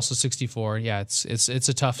tail. It's also 64. Yeah, it's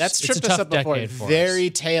a tough. That's it's a tripped us tough up before. decade for Very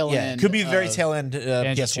us. tail yeah, end. could be very of- tail end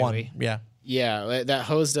PS1. Chewy. Yeah. Yeah, that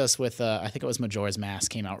hosed us with. I think it was Majora's Mask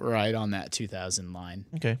came out right on that 2000 line.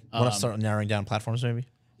 Okay. Want to start narrowing down platforms, maybe?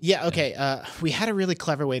 Yeah. Okay. We had a really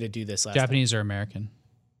clever way to do this last time. Japanese or American?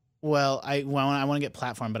 Well, I want to get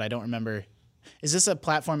platform, but I don't remember. Is this a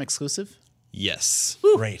platform exclusive? Yes.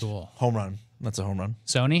 Great. Cool. Home run. That's a home run.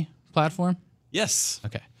 Sony platform? Yes.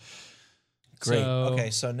 Okay. Great. So- Okay,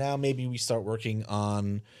 so now maybe we start working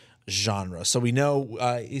on genre. So we know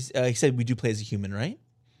he said we do play as a human, right?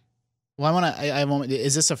 Well, I want to. I want.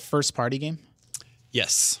 Is this a first party game?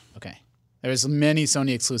 Yes. Okay. There's many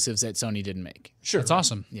Sony exclusives that Sony didn't make. Sure. That's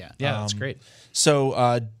awesome. Yeah. Yeah, that's great.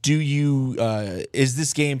 So do you is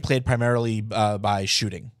this game played primarily by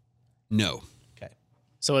shooting? No. Okay.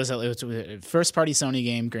 So what is that? It's a first party Sony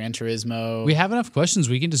game, Gran Turismo. We have enough questions.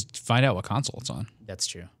 We can just find out what console it's on. That's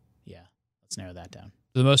true. Yeah. Let's narrow that down.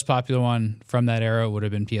 The most popular one from that era would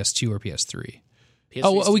have been PS2 or PS3. PS3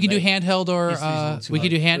 Oh, we still can do make- handheld or we could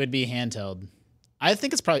do It hand. would be handheld. I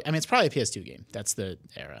think it's probably. I mean, it's probably a PS2 game. That's the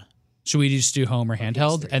era. Should we just do home or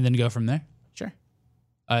handheld and then go from there? Sure.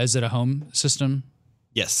 Is it a home system?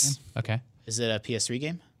 Yes. Okay. Is it a PS3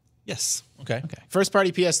 game? Yes. Okay. First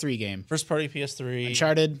party PS3 game. First party PS3.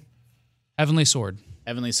 Uncharted, Heavenly Sword.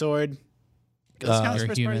 Heavenly Sword. Those count as you're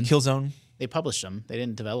first human. party? Killzone. They published them. They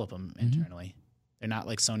didn't develop them internally. They're not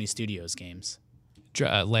like Sony Studios games.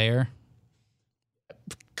 Layer.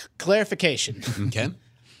 Clarification. Okay.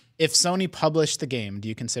 If Sony published the game, do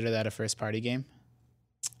you consider that a first party game?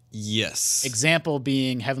 Yes. Example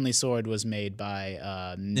being Heavenly Sword was made by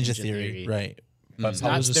Ninja Theory. Right. But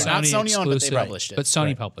That was a They're not Sony owned, but they exclusive, published it. But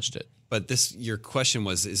Sony published it. But your question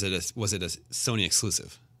was it a Sony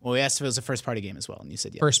exclusive? Well, we asked if it was a first party game as well, and you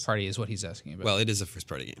said yes. First party is what he's asking about. Well, it is a first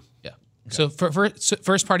party game. yeah. So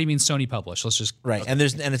first party means Sony published. Let's just Right. And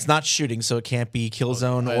it's not shooting, so it can't be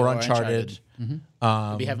Killzone or Uncharted.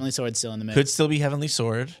 Could be Heavenly Sword still in the mix. Could still be Heavenly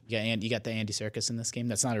Sword. You got the Andy Serkis in this game.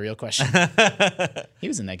 That's not a real question. He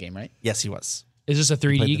was in that game, right? Yes, he was. Is this a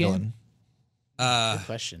Played 3D the game? villain. Good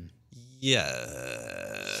question. Yeah.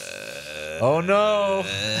 Oh no.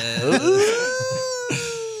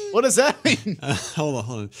 What does that mean? Hold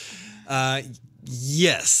on.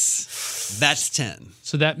 Yes. That's 10.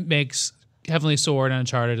 So that makes Heavenly Sword and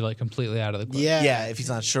Uncharted like completely out of the question. Yeah, if he's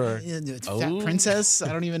not sure. It's Fat Princess.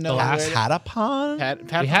 I don't even know. Last where- Patapon?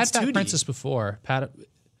 Pat We had Princess Fat 2D. Princess before. But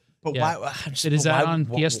Yeah. why? Is that on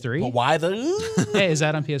PS3? But why the Hey, is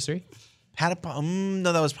that on PS3? Patapon?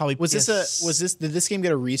 No, that was probably. Did this game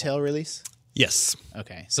get a retail release? Yes.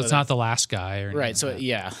 Okay, So it's not the last guy, or right. anything So like that.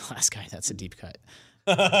 yeah, Last Guy. That's a deep cut.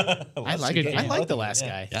 I like good it. I game. like the Last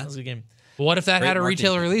Guy. That was a good game. Well, what if that had a marketing.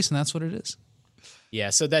 retail release and that's what it is? Yeah,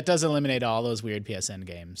 so that does eliminate all those weird PSN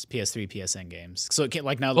games, PS3 PSN games. So it can't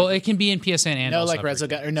like now. Well, it can be in PSN and no, also like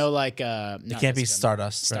Resogun or no, like it It can't be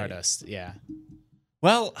Stardust. right? Stardust. Yeah,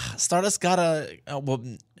 Well, Stardust got a. Well,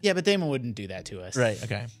 yeah, but Damon wouldn't do that to us. right.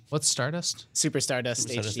 Okay. What's Stardust? Super Stardust,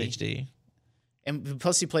 Stardust HD. HD. And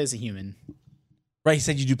plus, you play as a human. Right. He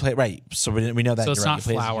said you do play. Right. So we know that. So it's you're right, not you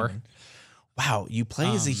play as a Flower. human. Wow, you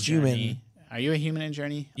play as a human, Journey. Are you a human in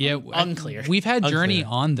Journey? Yeah, Unclear. We've had Journey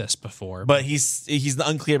Unclear. on this before, but he's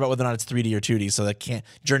unclear about whether or not it's 3D or 2D. So that can't.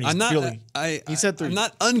 Journey's I'm not. purely. He said three. I'm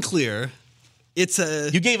not unclear. It's a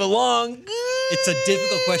You gave a long. it's a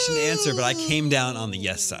difficult question to answer, but I came down on the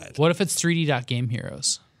yes side. what if it's 3D Game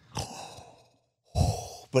Heroes?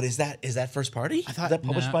 But is that first party? thought- is that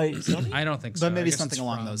published No. by Sony? I don't think so. But I maybe guess something it's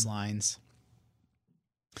along from- those lines.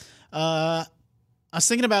 I was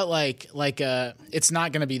thinking about like it's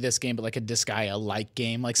not going to be this game, but like a Disgaea-like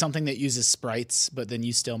game, like something that uses sprites, but then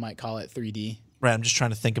you still might call it 3D. Right. I'm just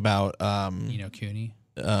trying to think about. Cooney.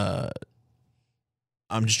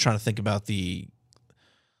 I'm just trying to think about the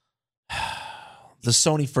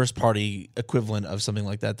Sony first party equivalent of something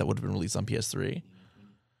like that would have been released on PS3.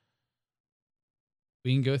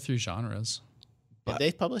 We can go through genres. Did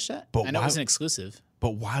they publish that? but I know it why- was an exclusive.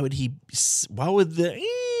 But why would the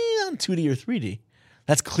on 2D or 3D?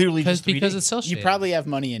 That's clearly just 3D. Because it's cell You shaded. probably have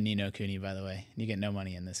money in Ni no Kuni, by the way. You get no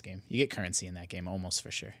money in this game. You get currency in that game, almost for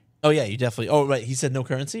sure. Oh yeah, you definitely. Oh right, he said no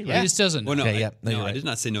currency. He Right? just doesn't. Well, no, Okay, I, yeah. No, no, you're I right. did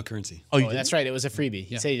not say no currency. Oh, you Oh, didn't? that's right. It was a freebie.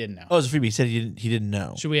 He said he didn't know. Oh, it was a freebie. He said he didn't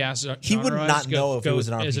know. Should we ask? He would genre-wise, not know if it was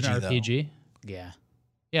an Is it an RPG, though. RPG? Yeah.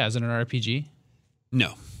 Yeah, is it an RPG?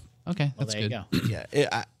 No. Okay, Well, that's there good. you go.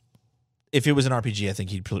 Yeah. If it was an RPG, I think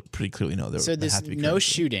he'd pretty clearly know there. So there there's had to be no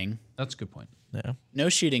currency. shooting. That's a good point. Yeah. No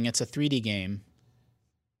shooting. It's a 3D game.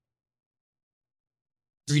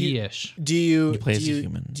 3D-ish. Do you You play as a do you,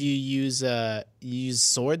 human. do you use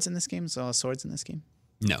swords in this game? Is all swords in this game?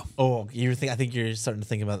 No. Oh, I think you're starting to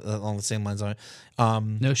think about along the same lines.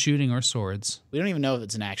 No shooting or swords. We don't even know if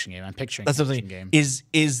it's an action game. I'm picturing That's an something. action game.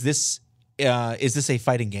 Is this a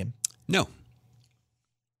fighting game? No.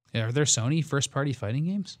 Yeah, are there Sony first-party fighting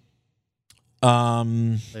games?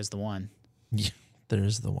 There's the one. Yeah,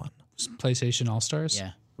 there's the one. PlayStation All Stars.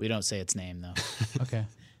 Yeah. We don't say its name though. Okay.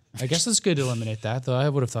 I guess it's good to eliminate that, though. I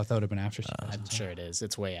would have thought that would have been after. I'm sure it is.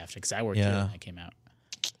 It's way after because I worked Yeah. here when it came out.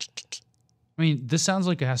 I mean, this sounds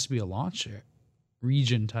like it has to be a launch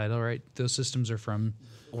region title, right? Those systems are from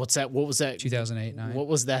What's that? What was that? 2008, 9. What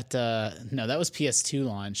was that? No, that was PS2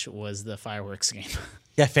 launch. Was the fireworks game?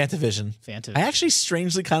 Yeah, Fantavision. Fantavision. I actually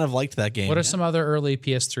strangely kind of liked that game. What are some other early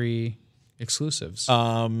PS3 exclusives?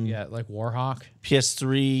 Yeah, like Warhawk.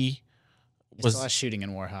 PS3 There's a was lot of shooting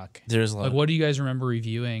in Warhawk. there's a lot Like, what do you guys remember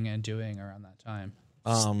reviewing and doing around that time?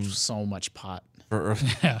 So much pot. for,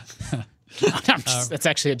 Yeah. That's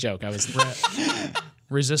actually a joke. I was.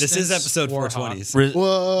 Resistance. This is episode Warhawk. 420. So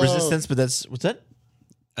Whoa. Resistance, but that's what's that?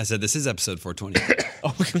 I said this is episode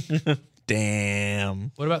 420.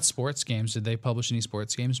 Damn. What about sports games? Did they publish any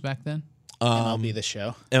sports games back then? MLB the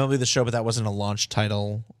show. MLB the show, but that wasn't a launch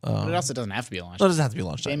title. But it also doesn't have to be a launch. No, it doesn't have to be a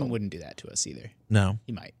launch Damon title. wouldn't do that to us either. No.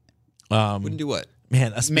 He might Wouldn't do what?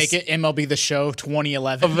 Man, make it MLB the show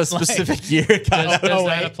 2011 of a specific year. Does, God, does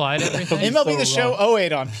that apply to everything? MLB the show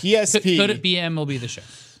 08 on PSP. Could it be MLB the show?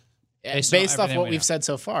 Based on off everything what we we've know? said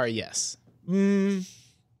so far? Yes.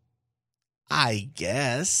 I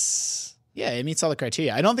guess. Yeah, it meets all the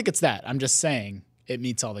criteria. I don't think it's that. I'm just saying it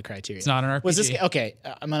meets all the criteria. It's not an RPG. Was this okay?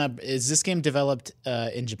 Is this game developed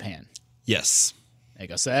in Japan? Yes. There you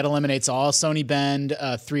go. So that eliminates all Sony Bend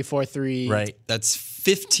 343. Right. That's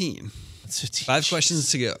 15. That's 15. 5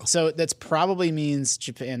 questions to go. So that's probably means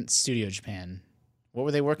Japan Studio Japan. What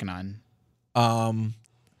were they working on?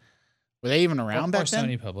 Were they even around Or back then?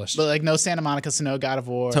 Sony published. But like no Santa Monica, so no God of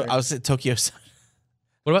War. I was at Tokyo.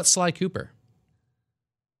 What about Sly Cooper?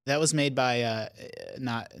 That was made by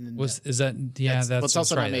not. Is that that's well, it's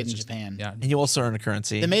also right, not made that's in just- Japan. Yeah. And you also earn a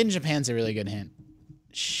currency. The made in Japan's a really good hint.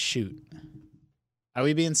 Shoot. Are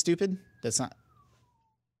we being stupid? That's not.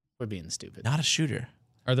 We're being stupid. Not a shooter.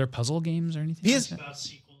 Are there puzzle games or anything? PS- like that? About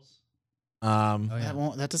sequels. Oh, yeah. That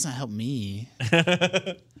won't. That doesn't help me.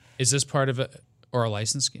 Is this part of a or a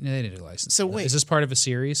license? No, they did a license. So wait. is this part of a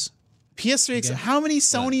series? PS3. How many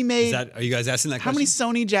Sony Is made? that, are you guys asking that How many question?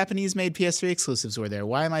 Sony Japanese made PS3 exclusives were there?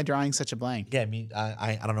 Why am I drawing such a blank? Yeah, I mean,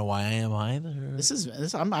 I don't know why I am either.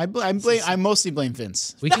 I mostly blame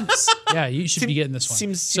Vince. We can. Yeah, you should be getting this one.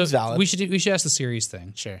 seems so valid. We should ask the series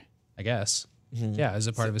thing. Sure. I guess. Mm-hmm. Yeah, is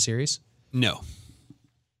it part of a series? No.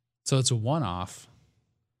 So it's a one-off.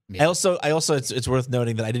 I also it's worth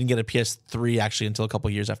noting that I didn't get a PS3 actually until a couple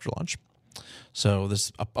years after launch. So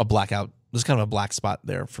there's a blackout. There's kind of a black spot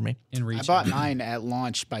there for me. In I reach. bought mine at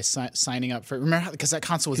launch by signing up for. Remember because that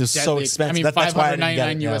console was It was so deadly expensive. I mean, That's why I didn't get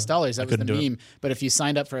it, $599 yeah. US dollars. I That was the couldn't do it. meme. But if you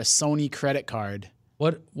signed up for a Sony credit card,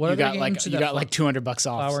 What you other got games did you that got like $200 off.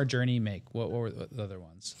 Flower Journey make? What were the other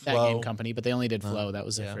ones? That Flow. game company, but they only did Flow. That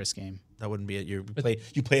was their first game. That wouldn't be it. You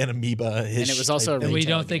play an amoeba. And it was also a And we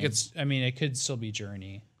retail don't think game. it's. I mean, it could still be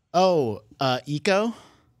Journey. Oh, Eco?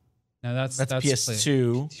 No, that's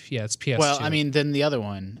PS2. Yeah, it's PS2. Well, I mean, then the other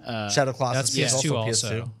one. Shadow Colossus That's is PS2 also. also.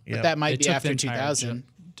 PS2. But Yeah. that might They be took the after entire 2000.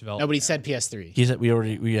 development. Nobody said PS3.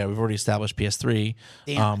 We've already established PS3.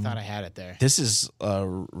 Damn, I thought I had it there. This is a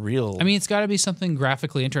real. I mean, it's got to be something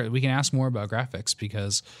graphically interesting. We can ask more about graphics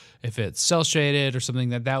because if it's cell shaded or something,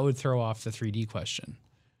 that would throw off the 3D question.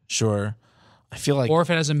 sure. I feel like Or if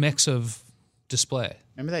it has a mix of display.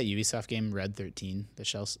 Remember that Ubisoft game Red 13, the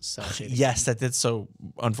cell shading? Yes, that did so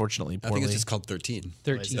unfortunately I poorly. think it's just called 13.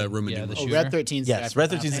 13. Roman yeah, numeral. the Oh, shooter. Red 13's Yes, Red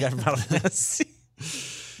 13 is the guy from Final Fantasy.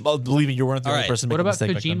 Well, believe me, you weren't the All only right. person What making a about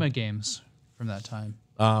mistake back then. Kojima games from that time?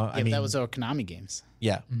 I Yeah, mean, that was our Konami games.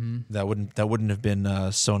 yeah, Mm-hmm. that wouldn't have been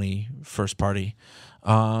Sony first party.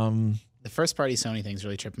 The first party Sony thing's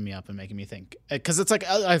really tripping me up and making me think, because it's like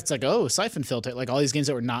Siphon Filter, like all these games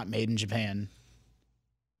that were not made in Japan.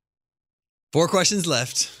 4 questions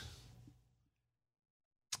left.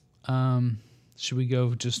 Should we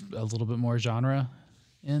go just a little bit more genre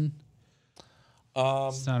in?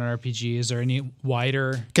 It's not an RPG. Is there any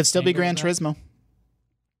wider? Could still be angle Gran of that? Turismo.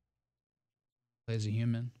 Plays a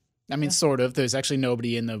human. I mean, sort of. There's actually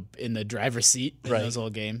nobody in the driver's seat in Right. those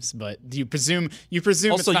old games, but you presume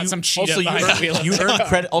it's not some cheetah also behind the wheel. you earn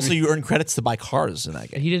credit. Also, you earn credits to buy cars in that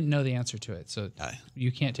game. He didn't know the answer to it, so Aye.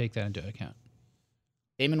 you can't take that into account.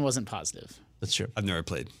 Damon wasn't positive. That's true. I've never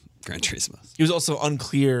played Gran Turismo. He was also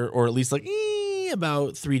unclear, or at least like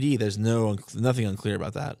about 3D. There's nothing unclear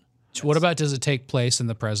about that. So what about, does it take place in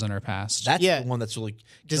the present or past? That's Yeah. the one that's really.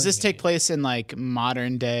 Does this take place in like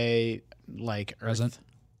modern day, like Present? Earth?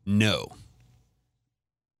 No.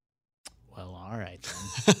 Well, all right.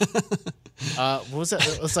 Then. What was it?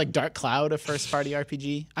 It was like Dark Cloud, a first party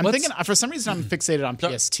RPG. I'm What's- thinking for some reason I'm fixated on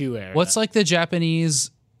PS2 era. What's like the Japanese?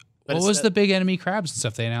 But What it's was that- the big enemy crabs and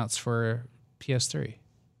stuff they announced for PS3?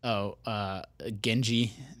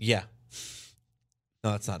 Genji? Yeah. No,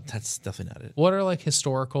 that's not. That's definitely not it. What are like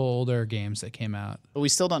historical older games that came out? But we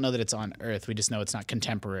still don't know that it's on Earth. We just know it's not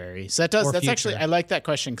contemporary. So Or that's future. actually I like that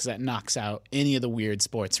question because that knocks out any of the weird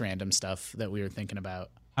sports random stuff that we were thinking about.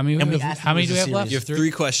 How many? And we asked How if many it do was we a have left? You have 3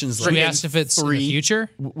 questions Should we left. ask if it's in the 3. future?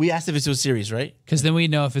 We asked if it's a series, right? Because then we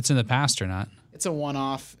know if it's in the past or not. It's a one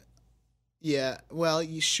off. Yeah. Well,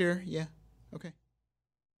 you sure? Yeah. Okay.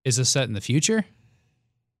 Is this set in the future?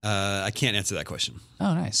 I can't answer that question.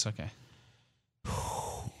 Oh, nice. Okay.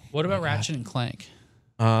 What about Ratchet and Clank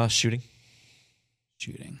Shooting.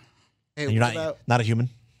 shooting? Hey, And you're not a human.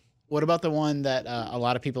 what about the one that a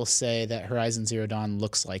lot of people say that Horizon Zero Dawn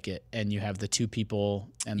looks like it, and you have the 2 people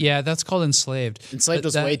and Yeah, that's called Enslaved. Enslaved But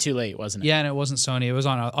was that- way too late, wasn't it? Yeah, and it wasn't Sony. It was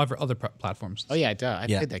on other platforms. Oh yeah, duh. I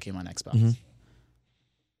Yeah. played that game on Xbox. Mhm.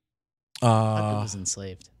 How good was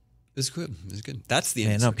Enslaved? It was good. It was good. That's the Yeah,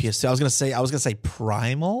 answer. no PS2. I was gonna say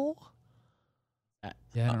Primal.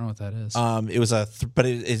 Yeah, I don't know what that is. It was but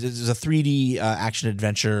it was a 3D action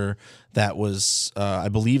adventure that was, I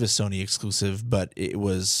believe, a Sony exclusive, but it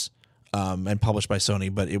was, and published by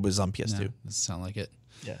Sony, but it was on PS2. No, doesn't sound like it.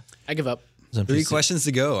 Yeah, I give up. it was on 3 PS2. questions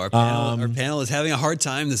to go. Our panel is having a hard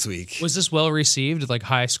time this week. Was this well received? Like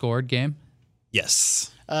high scored game?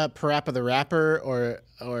 Yes. Parappa the Rapper or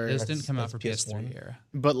This didn't come out that's for PS1. PS3 era.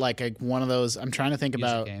 but like one of those. I'm trying to think Music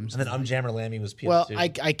about. games. And then Jammer Lammy was PS2. Well,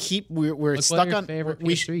 I keep we're What's one of stuck your on favorite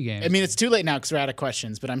we PS3 games? I mean, it's too late now because we're out of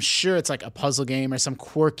questions. But I'm sure it's like a puzzle game or some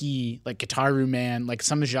quirky like Guitar Man, like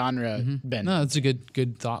some genre bend. No, it's a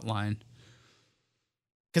good thought line.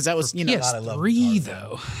 Because that was I love PS3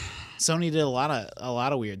 though. Sony did a lot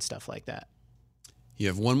of weird stuff like that. You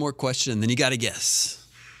have one more question, and then you got to guess.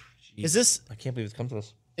 Is this I can't believe it's come to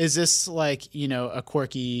this. like a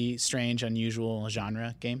quirky, strange, unusual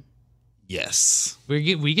genre game? Yes.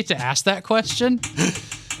 We get to ask that question.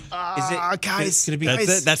 Guys, Could it be?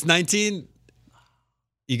 That's it. That's 19.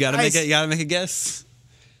 You got to Guys. make a guess.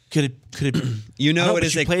 Could it? You know I it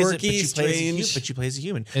is a quirky, but strange you play as a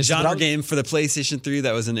human. genre game for the PlayStation 3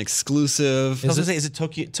 that was an exclusive. I was gonna say, is it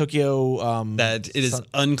Tokyo? That it is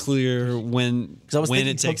unclear when I was when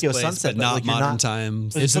thinking it takes Tokyo place, Sunset, but but, not like, you're modern not-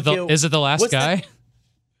 times. But- Is it Tokyo- the last what's guy? that?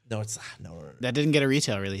 No, it's no. that didn't get a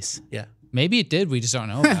retail release. Yeah. Maybe it did. We just don't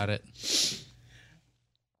know about it.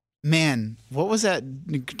 Man, what was that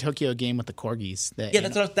Tokyo game with the corgis? Yeah,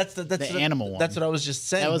 that's the animal one. That's what I was just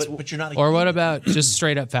saying. That was- but you're not. Or what about just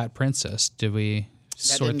straight up Fat Princess? Did we that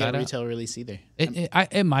sort didn't that get a out? retail release either.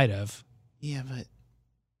 It might have. Yeah, but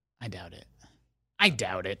I doubt it. I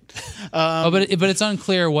doubt it. But it's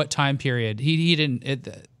unclear what time period he didn't.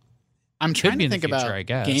 I'm trying be to in the think future, about I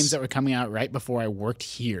guess. games that were coming out right before I worked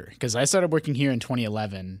here because I started working here in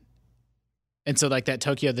 2011, and so like that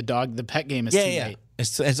Tokyo the pet game is too late.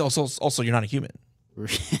 It's also you're not a human.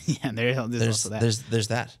 Yeah, there's also that. There's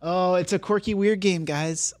that. Oh, it's a quirky weird game,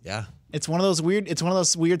 guys. Yeah. It's one of those weird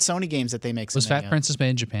Sony games that they make. Was so many Fat of. Princess made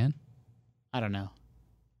in Japan? I don't know.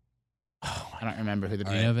 I don't remember who the Do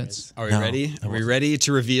you know, developer Vince? is. Are we No, ready? I Are we wasn't. ready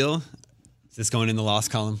to reveal? Is this going in the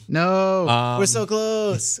lost column? No, Um, we're so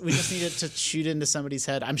close. We just needed to shoot into somebody's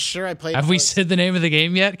head. I'm sure I played. Have we all- said the name of the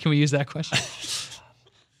game yet? Can we use that question?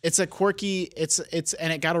 It's a quirky. It's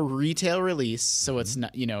and it got a retail release, so it's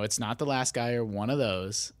not it's not The Last Guy or one of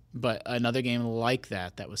those, but another game like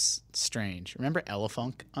that was strange. Remember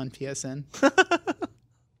Elefunk on PSN?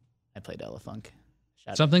 I played Elefunk.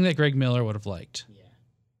 Something that Greg Miller would have liked.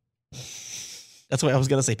 That's why I was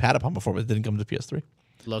gonna say Patapon before, but it didn't come to PS3.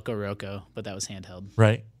 Loco Roco, but that was handheld.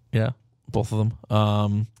 Right? Yeah, both of them.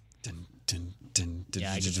 Dun, dun, dun, dun,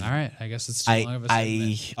 Yeah, I dun, get dun. All right, I guess it's too long of a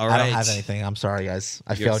segment. All I don't right. have anything. I'm sorry, guys.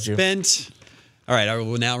 I You're failed you. spent. All right, I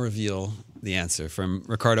will now reveal the answer from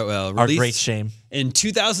Ricardo L. Our Released great shame. in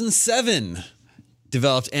 2007,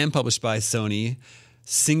 developed and published by Sony,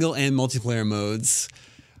 single and multiplayer modes,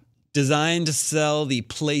 designed to sell the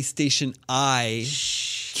PlayStation Eye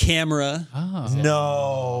camera,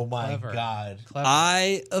 No, my Clever. God.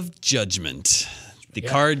 Eye of Judgment, the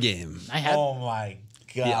card game, I had Oh my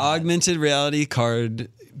God. the augmented reality card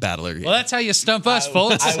battler game. Well, that's how you stump us,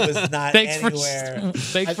 folks. I was not Thanks anywhere.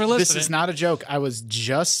 thanks for This listening. is not a joke. I was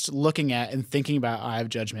just looking at and thinking about Eye of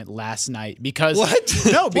Judgment last night because What?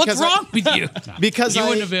 No, because What's wrong with you? because you I-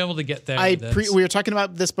 wouldn't have been able to get there. with this. we were talking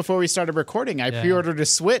about this before we started recording. I pre-ordered a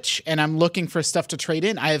Switch and I'm looking for stuff to trade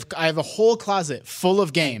in. I have a whole closet full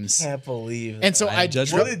of games. Can't believe it. And so Eye of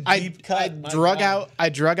Judgment? What a deep cut, I my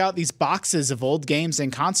drug out these boxes of old games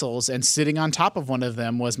and consoles, and sitting on top of one of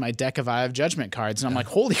them was my deck of Eye of Judgment cards. And I'm like,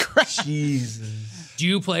 holy crap. Jesus. Do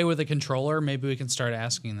you play with a controller? Maybe we can start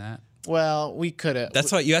asking that. Well, we could have.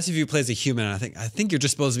 That's why you asked if you play as a human. And I think you're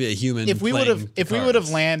just supposed to be a human. If we playing would have, the if we would have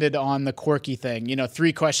cards. landed on the quirky thing,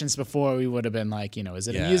 3 questions before, we would have been like, is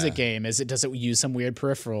it a Yeah. music game? Does it use some weird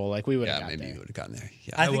peripheral? Like we would have Yeah, got maybe there. you would have gotten there.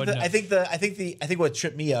 Yeah. I think what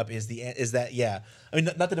tripped me up is that I mean,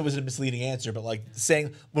 not that it was a misleading answer, but like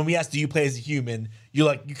saying when we asked, "Do you play as a human?" You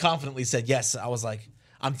confidently said yes. I was like,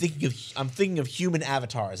 I'm thinking of human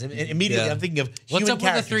avatars, and immediately Yeah. I'm thinking of What's human up with the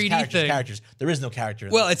characters, 3D characters, thing? characters. There is no character.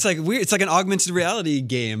 in Well, that. it's like weird. It's like an augmented reality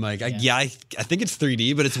game. Like, I think it's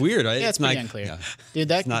 3D, but it's weird, right? Yeah, it's pretty unclear. Dude,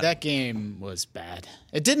 that game was bad.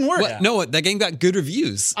 It didn't work. What? No, that game got good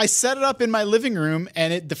reviews. I set it up in my living room,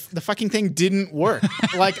 and the fucking thing didn't work.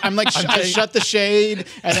 I shut the shade,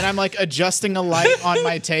 and then I'm like adjusting a light on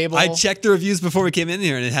my table. I checked the reviews before we came in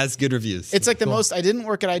here, and it has good reviews. It's like the most. I didn't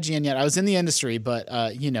work at IGN yet. I was in the industry, but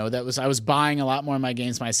I was buying a lot more of my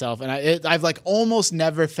games myself, and I've like almost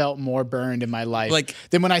never felt more burned in my life Like-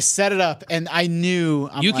 than when I set it up and I knew.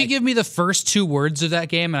 You could give me the first 2 words of that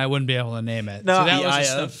game, and I wouldn't be able to name it. No, so that the was Eye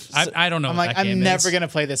just of- I don't know. I'm what like, that game I'm never is. gonna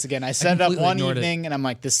play this again. I set it up completely one ignored it. evening, and I'm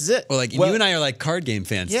like, this is it. well, like you and I are like card game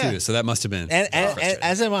fans Yeah. too, so that must have been. and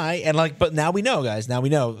as am I, and but now we know, guys. Now we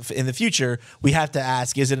know. In the future, we have to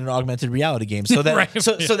ask: is it an augmented reality game? So that Right.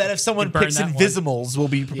 so that if someone We burn picks that one. Invisimals, we'll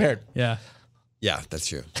be prepared. Yeah. Yeah, that's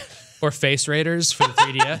true. Or Face Raiders for the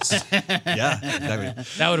 3DS. Yeah, exactly.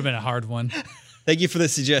 That would have been a hard one. Thank you for the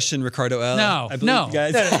suggestion, Ricardo L. No, I believe no. you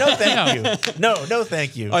guys. No, thank you. No,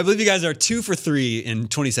 thank you. I believe you guys are 2 for 3 in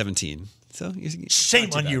 2017. So Shame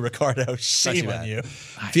not too on bad. you, Ricardo. Not too Shame on bad. you.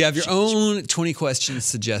 If you have your own 20 questions,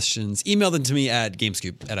 suggestions, email them to me at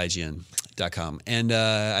gamescoop@ign.com. And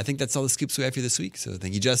I think that's all the scoops we have for you this week. So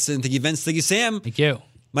thank you, Justin. Thank you, Vince. Thank you, Sam. Thank you.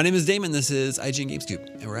 My name is Damon. This is IGN Gamescoop,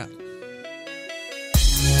 and we're out.